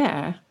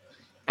 Yeah.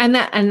 And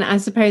I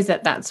suppose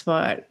that's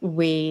what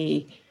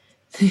we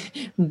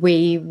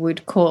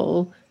would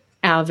call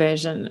our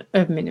version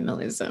of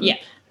minimalism. Yeah.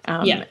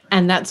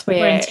 And that's where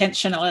we're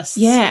intentionalists.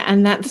 Yeah.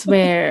 And that's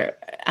where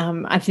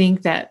I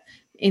think that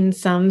in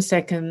some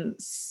circles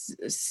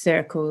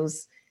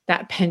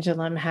that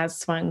pendulum has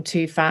swung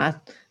too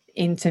far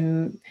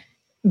into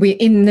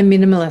in the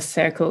minimalist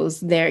circles.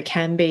 There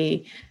can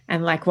be,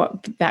 and like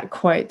what that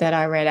quote that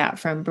I read out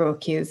from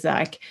Brooke is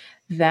like,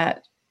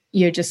 that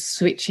you're just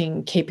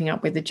switching keeping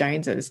up with the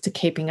Joneses to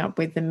keeping up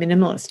with the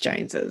minimalist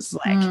Joneses.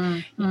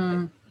 Like,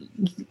 and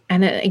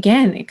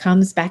it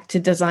comes back to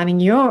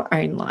designing your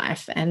own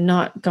life and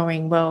not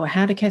going, well,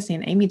 how do Kirsty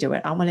and Amy do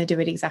it? I want to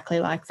do it exactly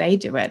like they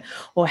do it.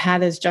 Or how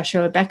does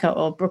Joshua Becker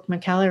or Brooke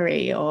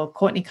McAllery or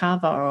Courtney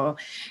Carver or,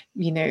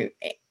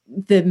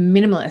 the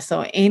minimalists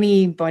or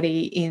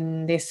anybody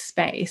in this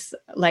space.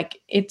 Like,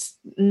 it's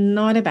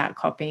not about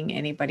copying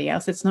anybody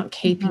else. It's not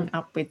keeping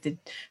up with the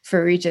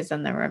Faroujas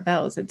and the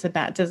Rebels. It's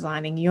about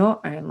designing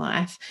your own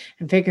life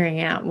and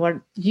figuring out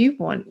what you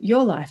want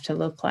your life to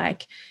look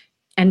like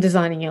and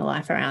designing your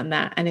life around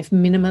that. And if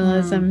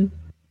minimalism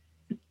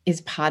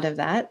is part of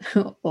that,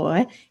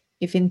 or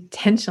if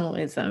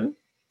intentionalism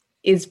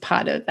is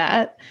part of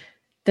that,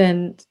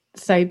 then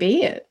so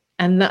be it.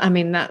 And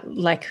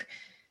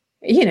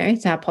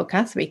it's our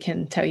podcast. We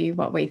can tell you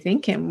what we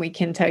think, and we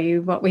can tell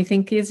you what we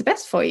think is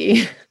best for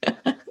you.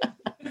 And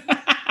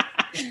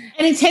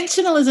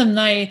intentionalism,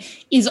 though,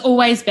 is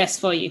always best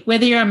for you.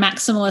 Whether you're a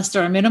maximalist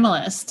or a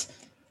minimalist,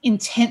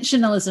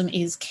 intentionalism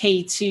is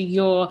key to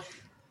your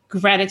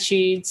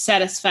gratitude,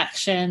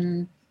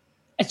 satisfaction,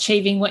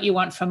 achieving what you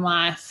want from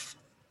life,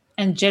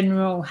 and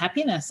general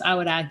happiness, I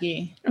would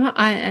argue. Well,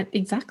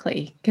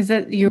 exactly, because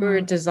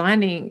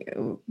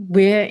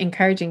we're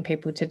encouraging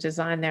people to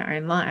design their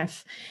own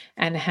life.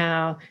 And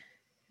how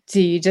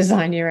do you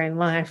design your own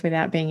life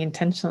without being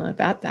intentional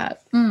about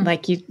that?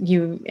 Like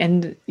you're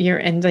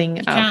ending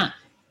up. Can't.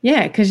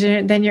 Yeah, because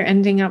then you're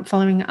ending up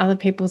following other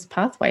people's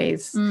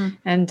pathways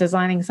and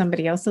designing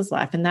somebody else's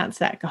life. And that's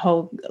that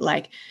whole,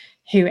 like,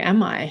 who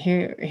am I?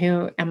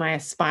 Who am I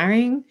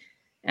aspiring?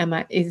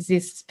 Is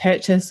this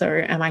purchase,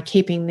 or am I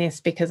keeping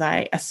this because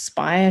I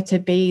aspire to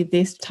be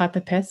this type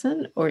of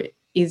person? Or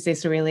is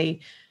this really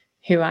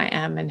who I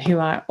am and who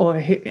I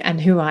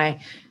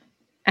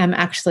am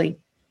actually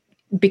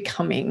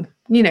becoming?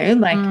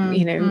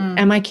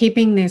 Am I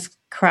keeping this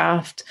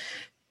craft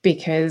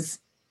because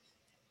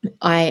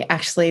I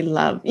actually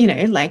love,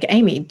 like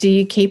Amy, do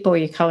you keep all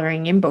your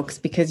coloring in books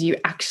because you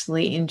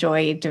actually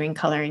enjoy doing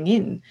coloring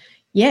in?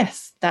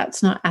 Yes,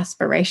 that's not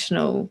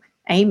aspirational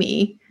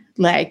Amy.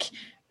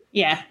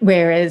 Yeah.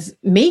 Whereas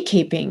me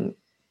keeping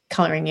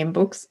coloring in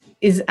books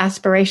is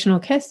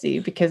aspirational Kirsty,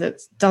 because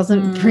it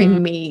doesn't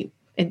bring me,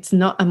 it's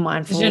not a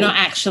mindful. Because you're not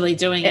actually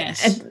doing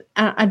it.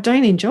 I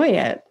don't enjoy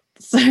it.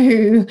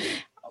 So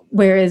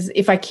whereas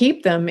if I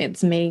keep them,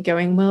 it's me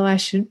going, well, I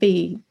should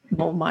be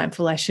more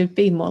mindful. I should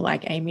be more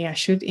like Amy. I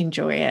should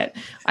enjoy it.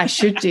 I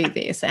should do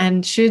this,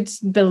 and should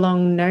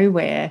belong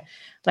nowhere.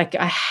 Like,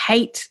 I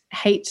hate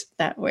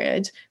that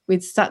word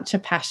with such a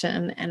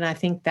passion. And I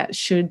think that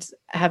should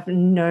have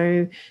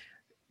not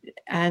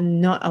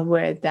a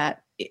word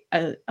that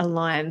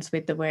aligns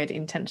with the word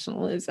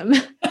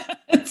intentionalism.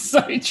 It's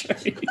so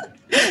true.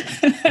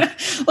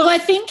 Well, I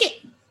think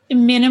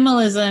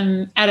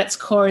minimalism at its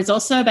core is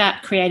also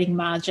about creating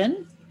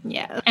margin.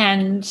 Yeah.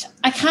 And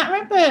I can't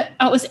remember,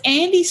 it was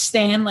Andy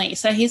Stanley.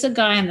 So he's a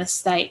guy in the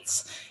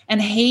States,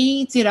 and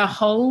he did a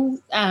whole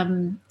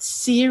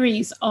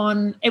series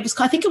on,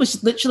 I think it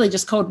was literally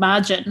just called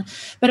Margin,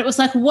 but it was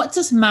like, what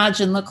does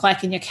margin look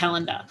like in your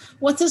calendar?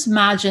 What does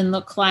margin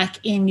look like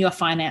in your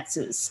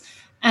finances?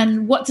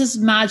 And what does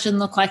margin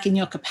look like in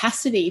your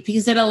capacity?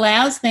 Because it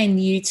allows then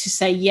you to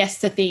say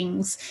yes to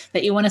things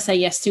that you want to say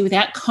yes to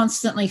without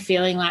constantly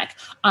feeling like,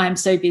 I'm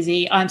so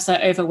busy, I'm so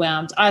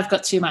overwhelmed, I've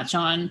got too much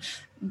on,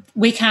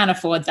 we can't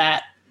afford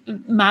that.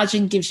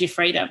 Margin gives you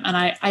freedom. And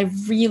I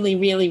really,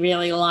 really,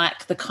 really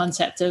like the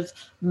concept of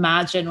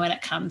margin when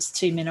it comes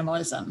to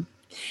minimalism.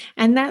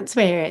 And that's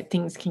where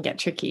things can get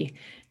tricky,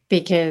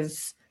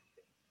 because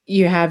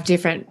you have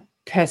different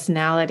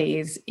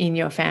personalities in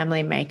your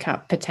family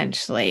makeup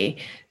potentially,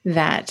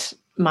 that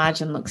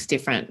margin looks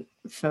different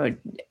for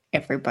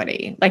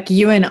everybody. Like,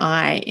 you and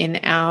I in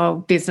our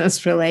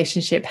business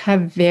relationship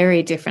have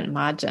very different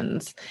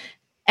margins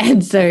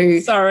And so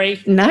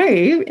sorry.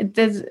 No,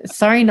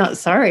 sorry, not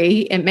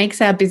sorry. It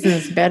makes our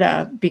business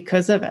better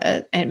because of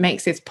it. It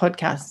makes this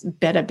podcast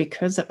better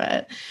because of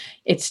it.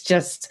 It's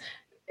just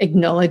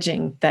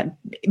acknowledging that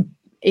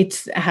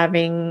it's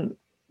having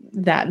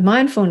that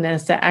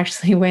mindfulness that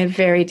actually we're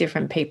very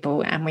different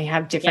people and we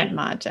have different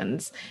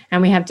margins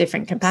and we have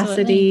different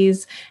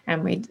capacities. Absolutely.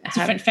 And we have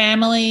different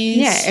families.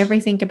 Yeah,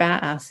 everything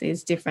about us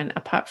is different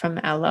apart from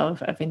our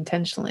love of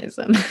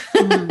intentionalism.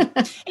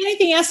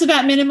 Anything else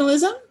about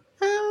minimalism?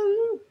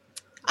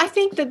 I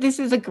think that this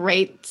is a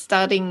great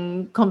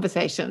starting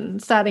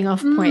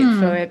off point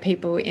for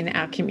people in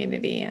our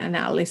community and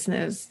our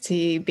listeners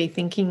to be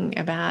thinking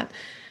about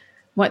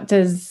what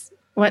does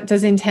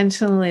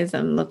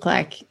intentionalism look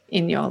like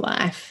in your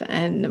life,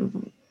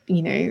 and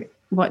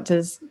what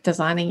does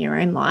designing your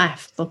own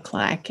life look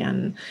like.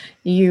 And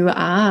you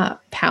are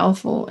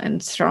powerful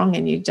and strong,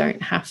 and you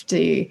don't have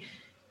to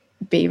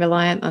be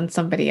reliant on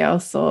somebody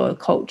else or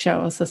culture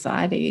or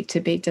society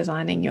to be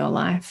designing your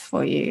life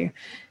for you.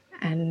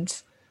 And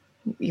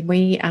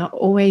we are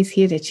always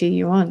here to cheer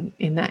you on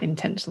in that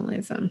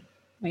intentionalism.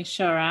 We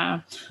sure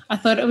are. I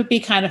thought it would be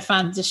kind of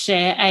fun to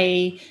share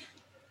I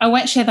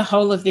won't share the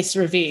whole of this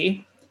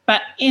review,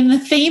 but in the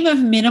theme of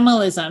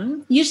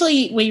minimalism,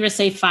 usually we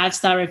receive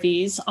 5-star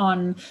reviews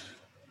on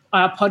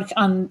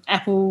on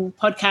Apple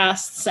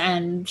Podcasts,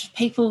 and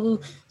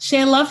people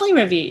share lovely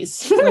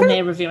reviews when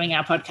they're reviewing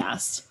our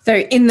podcast. So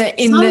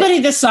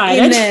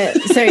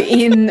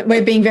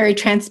we're being very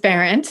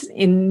transparent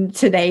in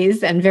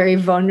today's and very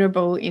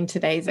vulnerable in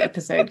today's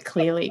episode,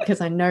 clearly,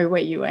 because I know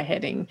where you are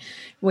heading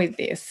with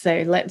this.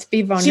 So let's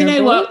be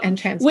vulnerable and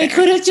transparent.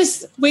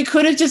 We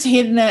could have just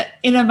hidden it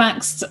in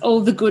amongst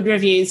all the good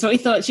reviews, but we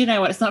thought,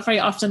 it's not very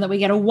often that we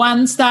get a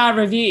 1-star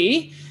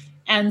review.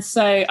 And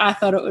so I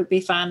thought it would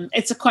be fun.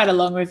 It's quite a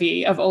long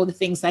review of all the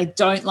things they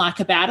don't like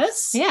about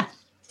us. Yeah.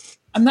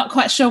 I'm not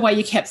quite sure why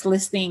you kept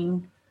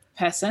listening,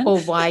 person. Or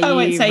why you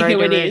won't say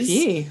who it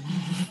is.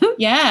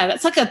 Yeah,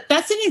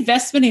 that's an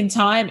investment in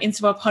time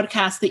into a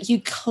podcast that you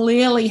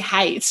clearly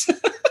hate. So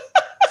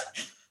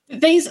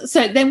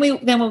then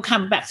we'll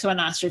come back to a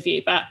nice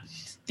review. But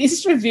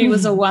this review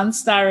was a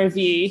 1-star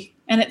review,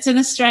 and it's an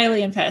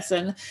Australian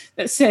person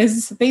that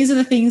says these are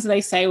the things they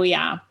say we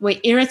are.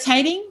 We're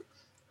irritating,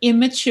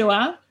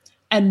 immature,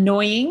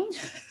 annoying.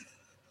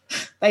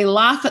 They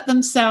laugh at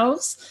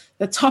themselves.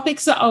 The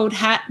topics are old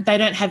hat. They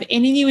don't have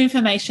any new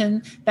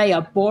information. They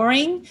are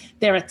boring.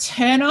 They're a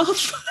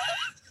turn-off.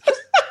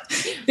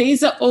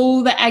 These are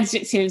all the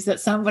adjectives that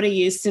somebody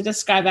used to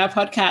describe our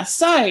podcast.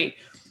 So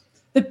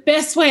the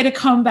best way to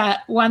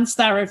combat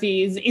 1-star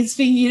reviews is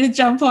for you to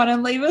jump on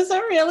and leave us a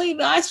really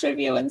nice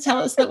review and tell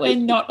us that we're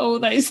not all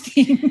those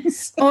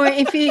things. Or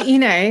if you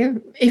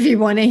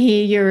want to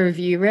hear your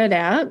review read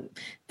out,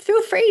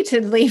 feel free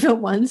to leave a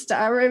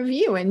 1-star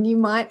review and you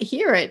might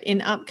hear it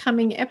in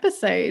upcoming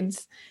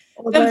episodes.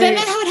 But then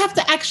I would have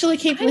to actually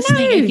keep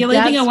listening if you're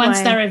leaving a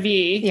 1-star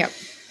review. Yep.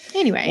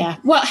 Anyway. Yeah.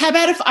 Well, how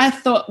about if I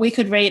thought we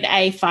could read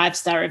a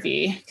 5-star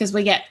review, because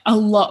we get a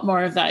lot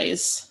more of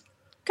those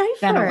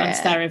than a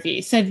 1-star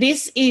review. So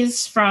this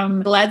is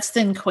from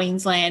Gladstone,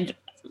 Queensland,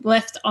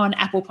 left on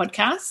Apple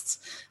Podcasts,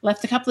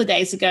 left a couple of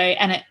days ago,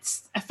 and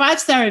it's a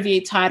 5-star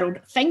review titled,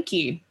 "Thank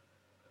You."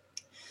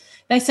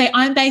 They say,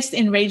 "I'm based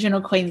in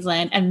regional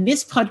Queensland, and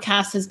this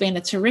podcast has been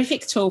a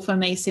terrific tool for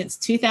me since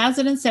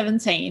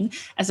 2017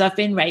 as I've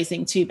been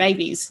raising 2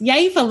 babies.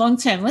 Yay for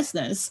long-term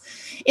listeners.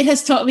 It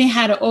has taught me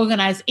how to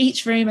organise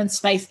each room and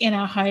space in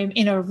our home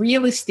in a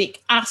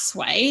realistic us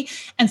way,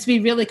 and to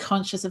be really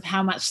conscious of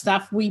how much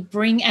stuff we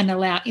bring and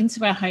allow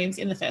into our homes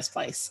in the first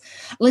place.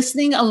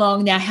 Listening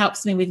along now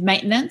helps me with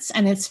maintenance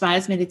and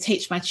inspires me to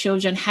teach my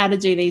children how to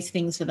do these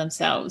things for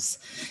themselves.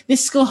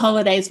 This school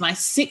holidays, my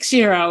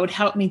 6-year-old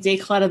helped me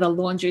declutter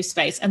the laundry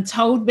space and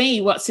told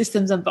me what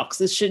systems and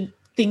boxes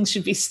things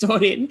should be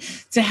stored in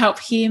to help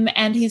him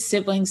and his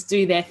siblings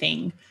do their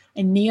thing.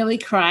 I nearly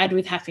cried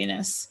with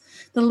happiness.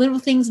 The little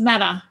things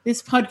matter.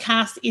 This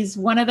podcast is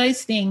one of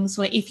those things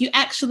where if you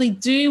actually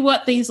do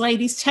what these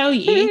ladies tell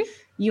you,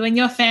 you and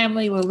your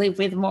family will live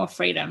with more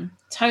freedom.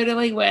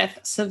 Totally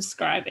worth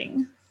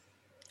subscribing."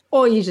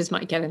 Or you just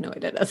might get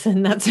annoyed at us,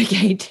 and that's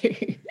okay too.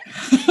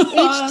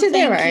 Each to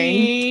their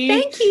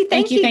own.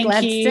 Thank you,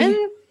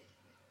 Gladstone.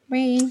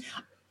 We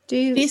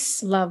do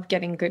love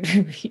getting good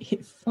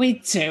reviews. We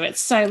do.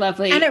 It's so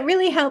lovely. And it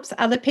really helps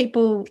other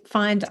people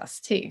find us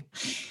too.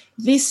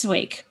 This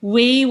week,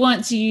 we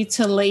want you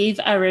to leave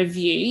a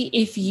review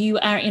if you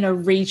are in a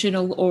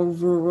regional or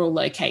rural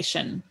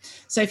location.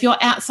 So if you're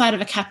outside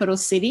of a capital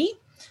city,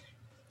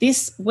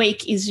 this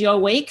week is your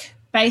week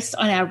based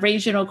on our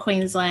regional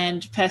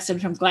Queensland person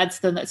from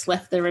Gladstone that's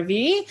left the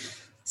review.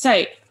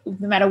 So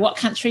no matter what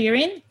country you're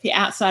in, if you're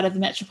outside of the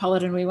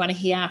metropolitan, we want to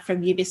hear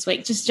from you this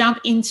week. Just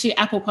jump into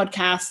Apple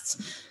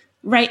Podcasts,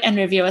 rate and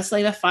review us,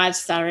 leave a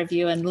 5-star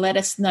review and let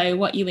us know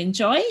what you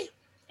enjoy,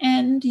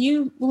 and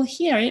you will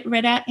hear it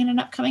read out in an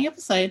upcoming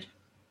episode.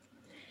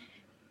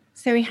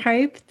 So we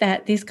hope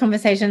that this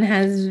conversation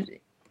has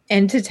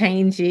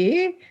entertained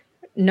you,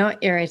 not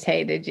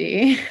irritated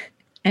you,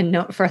 and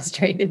not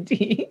frustrated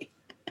you.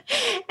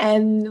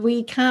 And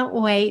we can't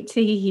wait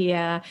to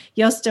hear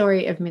your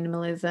story of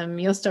minimalism,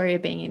 your story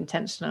of being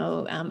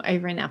intentional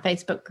over in our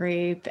Facebook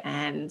group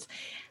and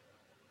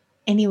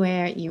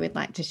anywhere you would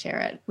like to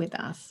share it with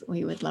us.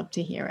 We would love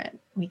to hear it.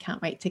 We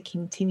can't wait to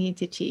continue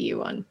to cheer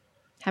you on.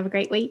 Have a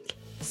great week.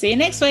 See you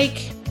next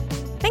week.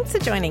 Thanks for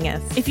joining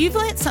us. If you've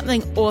learnt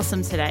something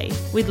awesome today,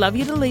 we'd love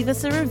you to leave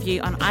us a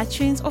review on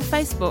iTunes or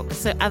Facebook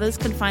so others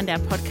can find our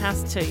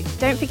podcast too.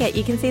 Don't forget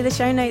you can see the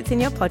show notes in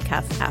your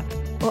podcast app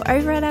or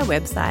over at our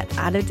website,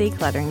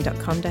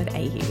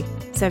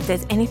 artofdecluttering.com.au. So if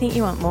there's anything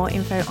you want more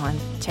info on,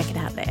 check it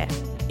out there.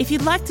 If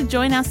you'd like to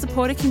join our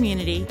supporter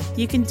community,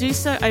 you can do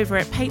so over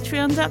at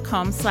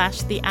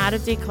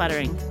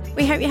patreon.com/theartofdecluttering.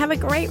 We hope you have a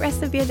great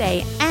rest of your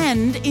day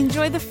and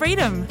enjoy the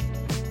freedom.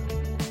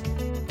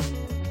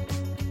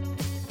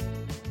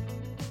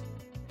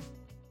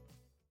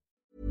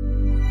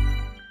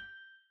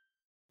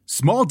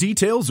 Small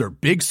details are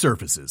big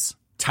surfaces.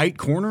 Tight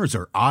corners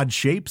are odd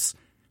shapes.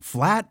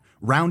 Flat,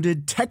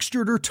 rounded,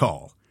 textured, or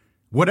tall.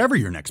 Whatever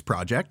your next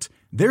project,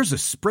 there's a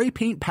spray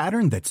paint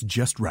pattern that's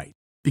just right.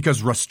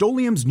 Because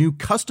Rust-Oleum's new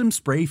Custom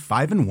Spray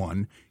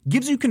 5-in-1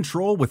 gives you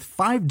control with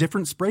 5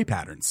 different spray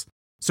patterns.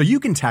 So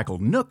you can tackle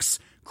nooks,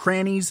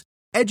 crannies,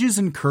 edges,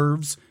 and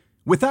curves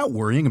without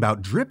worrying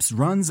about drips,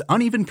 runs,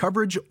 uneven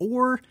coverage,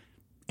 or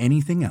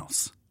anything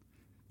else.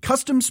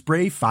 Custom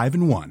Spray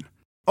 5-in-1.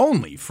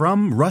 Only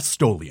from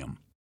Rust-Oleum.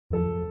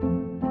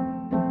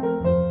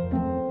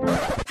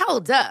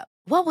 Hold up.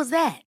 What was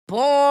that?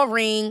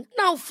 Boring.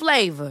 No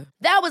flavor.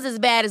 That was as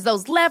bad as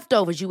those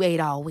leftovers you ate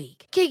all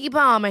week. Keke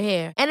Palmer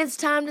here, and it's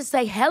time to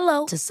say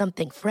hello to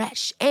something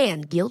fresh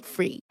and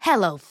guilt-free.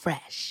 Hello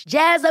Fresh.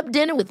 Jazz up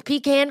dinner with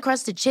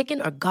pecan-crusted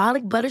chicken or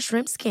garlic butter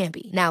shrimp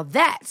scampi. Now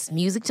that's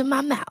music to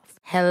my mouth.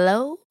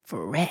 Hello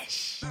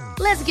Fresh.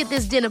 Let's get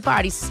this dinner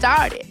party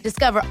started.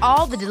 Discover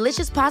all the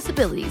delicious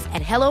possibilities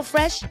at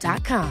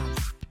HelloFresh.com.